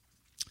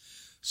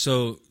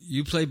 so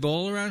you play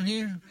ball around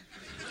here?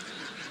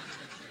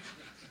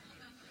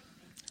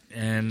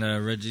 And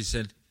Reggie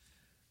said,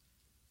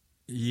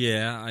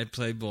 yeah, I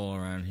play ball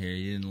around here.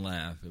 He didn't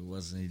laugh.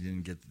 He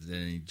didn't get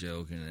any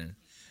joke in it.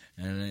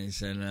 And then he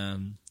said,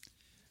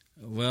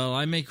 well,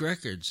 I make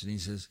records. And he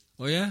says,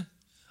 oh, yeah?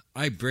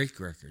 I break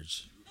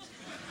records.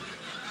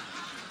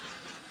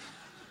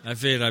 I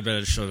figured I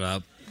better shut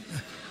up.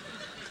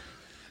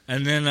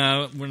 And then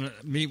when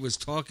Meat was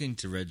talking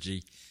to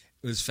Reggie,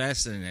 it was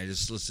fascinating. I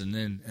just listened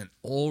in, and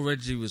all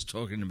Reggie was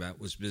talking about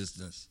was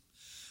business.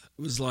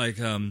 It was like,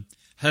 how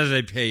do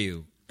they pay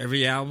you?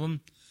 Every album?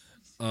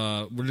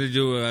 What do they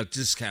do about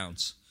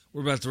discounts?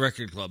 What about the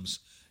record clubs?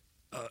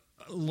 A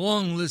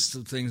long list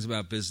of things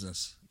about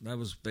business. That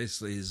was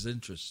basically his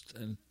interest.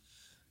 And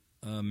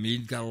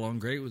Mead got along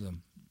great with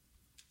him.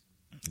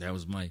 That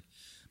was my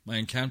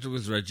encounter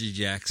with Reggie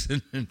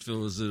Jackson and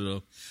Phil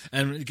Rizzuto.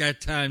 And at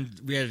that time,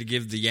 we had to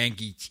give the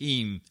Yankee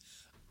team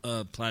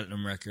a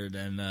platinum record,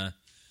 and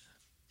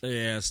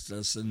they asked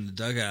us in the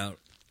dugout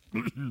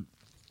who do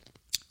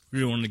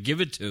you want to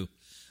give it to?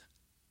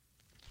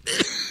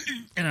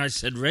 And I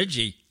said,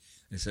 Reggie.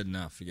 They said,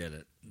 no, forget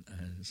it.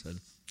 I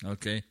said,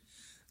 okay. I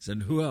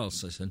said, who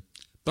else? I said,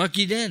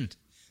 Bucky Dent.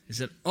 He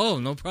said, oh,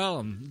 no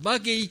problem.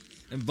 Bucky.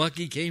 And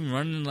Bucky came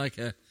running like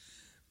a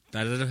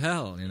bat out of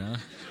hell, you know.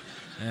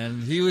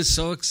 And he was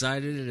so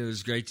excited, and it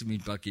was great to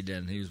meet Bucky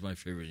Dent. He was my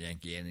favorite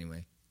Yankee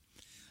anyway.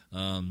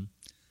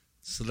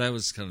 So that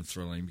was kind of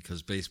thrilling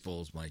because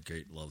baseball is my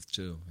great love,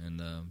 too.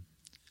 And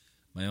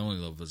my only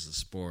love is the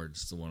sport.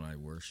 It's the one I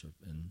worship.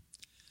 And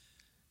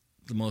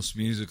the most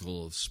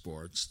musical of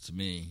sports, to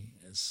me,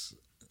 is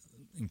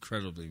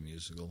incredibly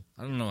musical.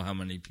 I don't know how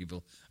many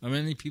people... Are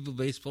many people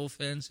baseball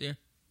fans here?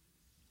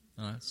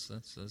 Oh, that's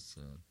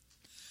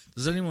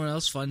does anyone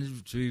else find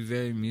it to be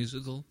very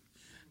musical?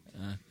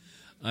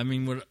 I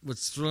mean,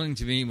 what's thrilling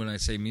to me when I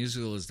say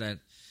musical is that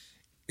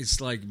it's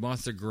like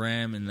Martha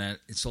Graham in that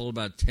it's all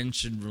about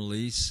tension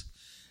release.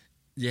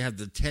 You have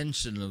the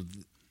tension of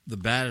the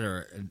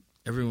batter and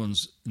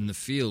everyone's in the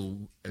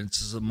field, and it's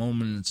just a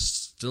moment in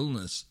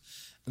stillness.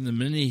 And the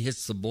minute he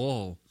hits the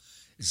ball,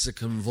 it's a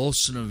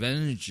convulsion of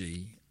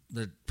energy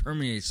that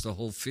permeates the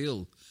whole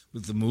field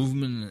with the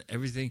movement and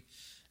everything.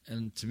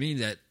 And to me,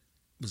 that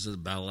was a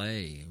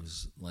ballet. It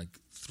was like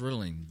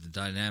thrilling, the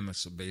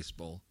dynamics of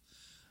baseball.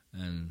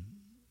 And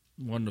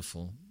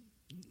wonderful.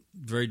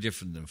 Very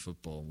different than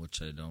football,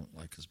 which I don't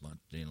like as much,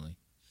 daily.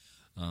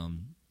 No,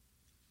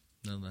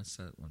 that's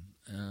that one.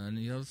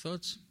 Any other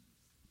thoughts?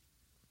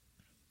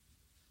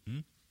 I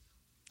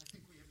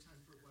think we have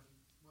time for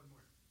one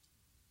more.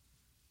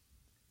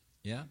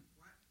 Yeah?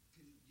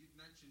 You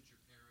mentioned your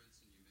parents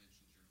and you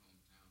mentioned your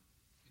hometown.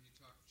 Can you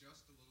talk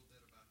just a little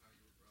bit about how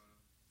you were brought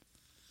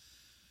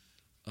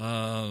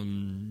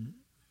up?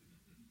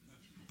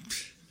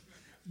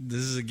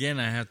 This is, again,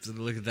 I have to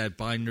look at that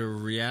binder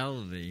of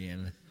reality,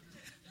 and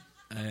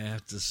I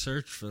have to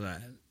search for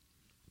that.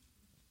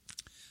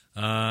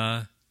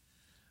 I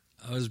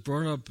was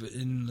brought up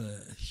in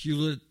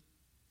Hewlett,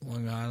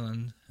 Long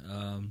Island.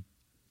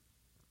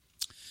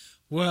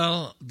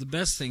 Well, the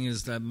best thing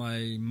is that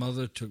my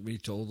mother took me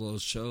to all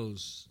those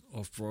shows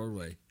off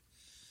Broadway.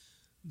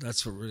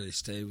 That's what really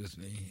stayed with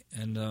me.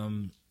 And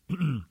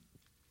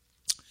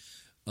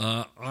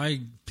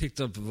I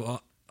picked up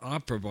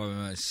opera by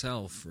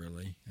myself,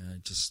 really. I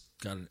just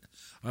got it.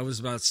 I was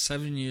about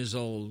 7 years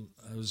old.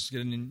 I was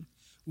getting...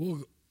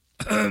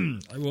 I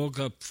woke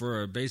up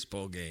for a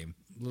baseball game,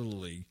 Little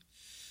League,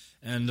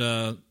 and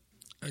I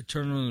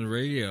turned on the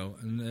radio,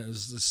 and there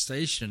was the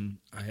station.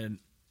 I had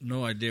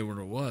no idea what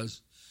it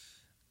was.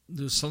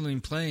 There was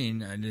something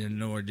playing. I didn't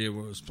no idea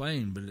what it was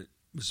playing, but it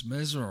was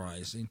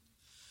mesmerizing.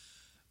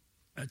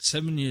 At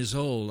 7 years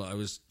old, I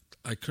was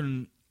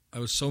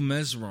so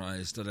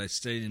mesmerized that I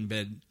stayed in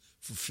bed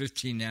for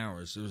 15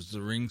 hours. It was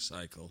the ring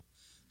cycle.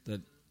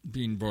 that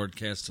being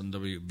broadcast on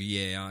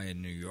WBAI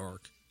in New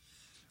York,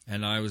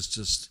 and I was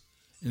just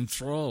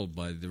enthralled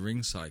by the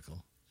ring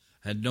cycle.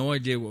 Had no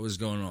idea what was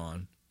going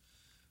on,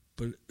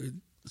 but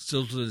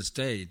still to this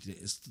day,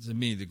 it's to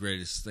me the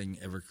greatest thing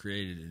ever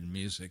created in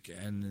music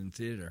and in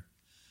theater.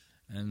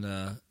 And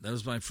that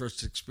was my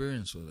first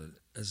experience with it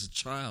as a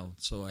child,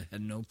 so I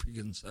had no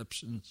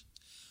preconceptions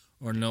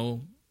or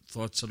no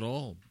thoughts at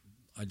all.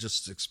 I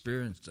just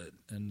experienced it,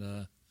 and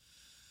it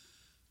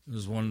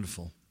was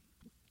wonderful.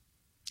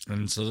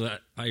 And so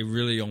that I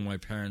really owe my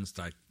parents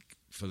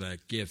for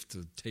that gift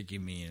of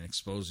taking me and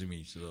exposing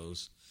me to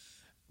those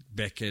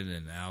Beckett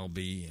and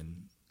Albee,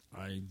 and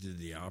I did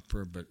the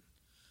opera, but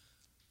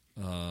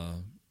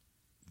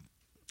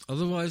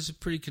otherwise a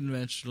pretty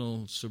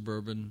conventional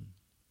suburban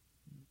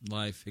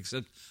life,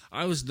 except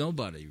I was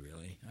nobody,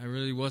 really. I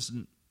really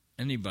wasn't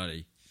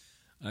anybody.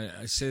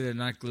 I say that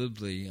not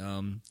glibly.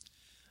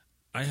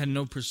 I had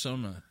no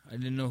persona. I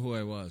didn't know who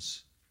I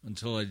was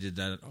until I did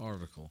that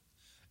article.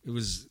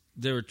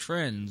 There were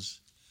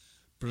trends,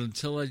 but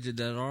until I did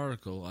that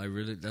article,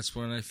 that's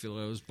when I feel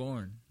I was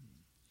born,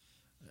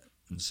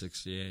 in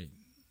 1968.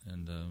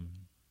 And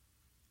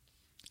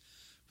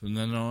from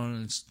then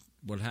on, it's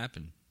what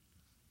happened.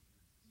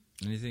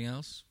 Anything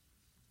else?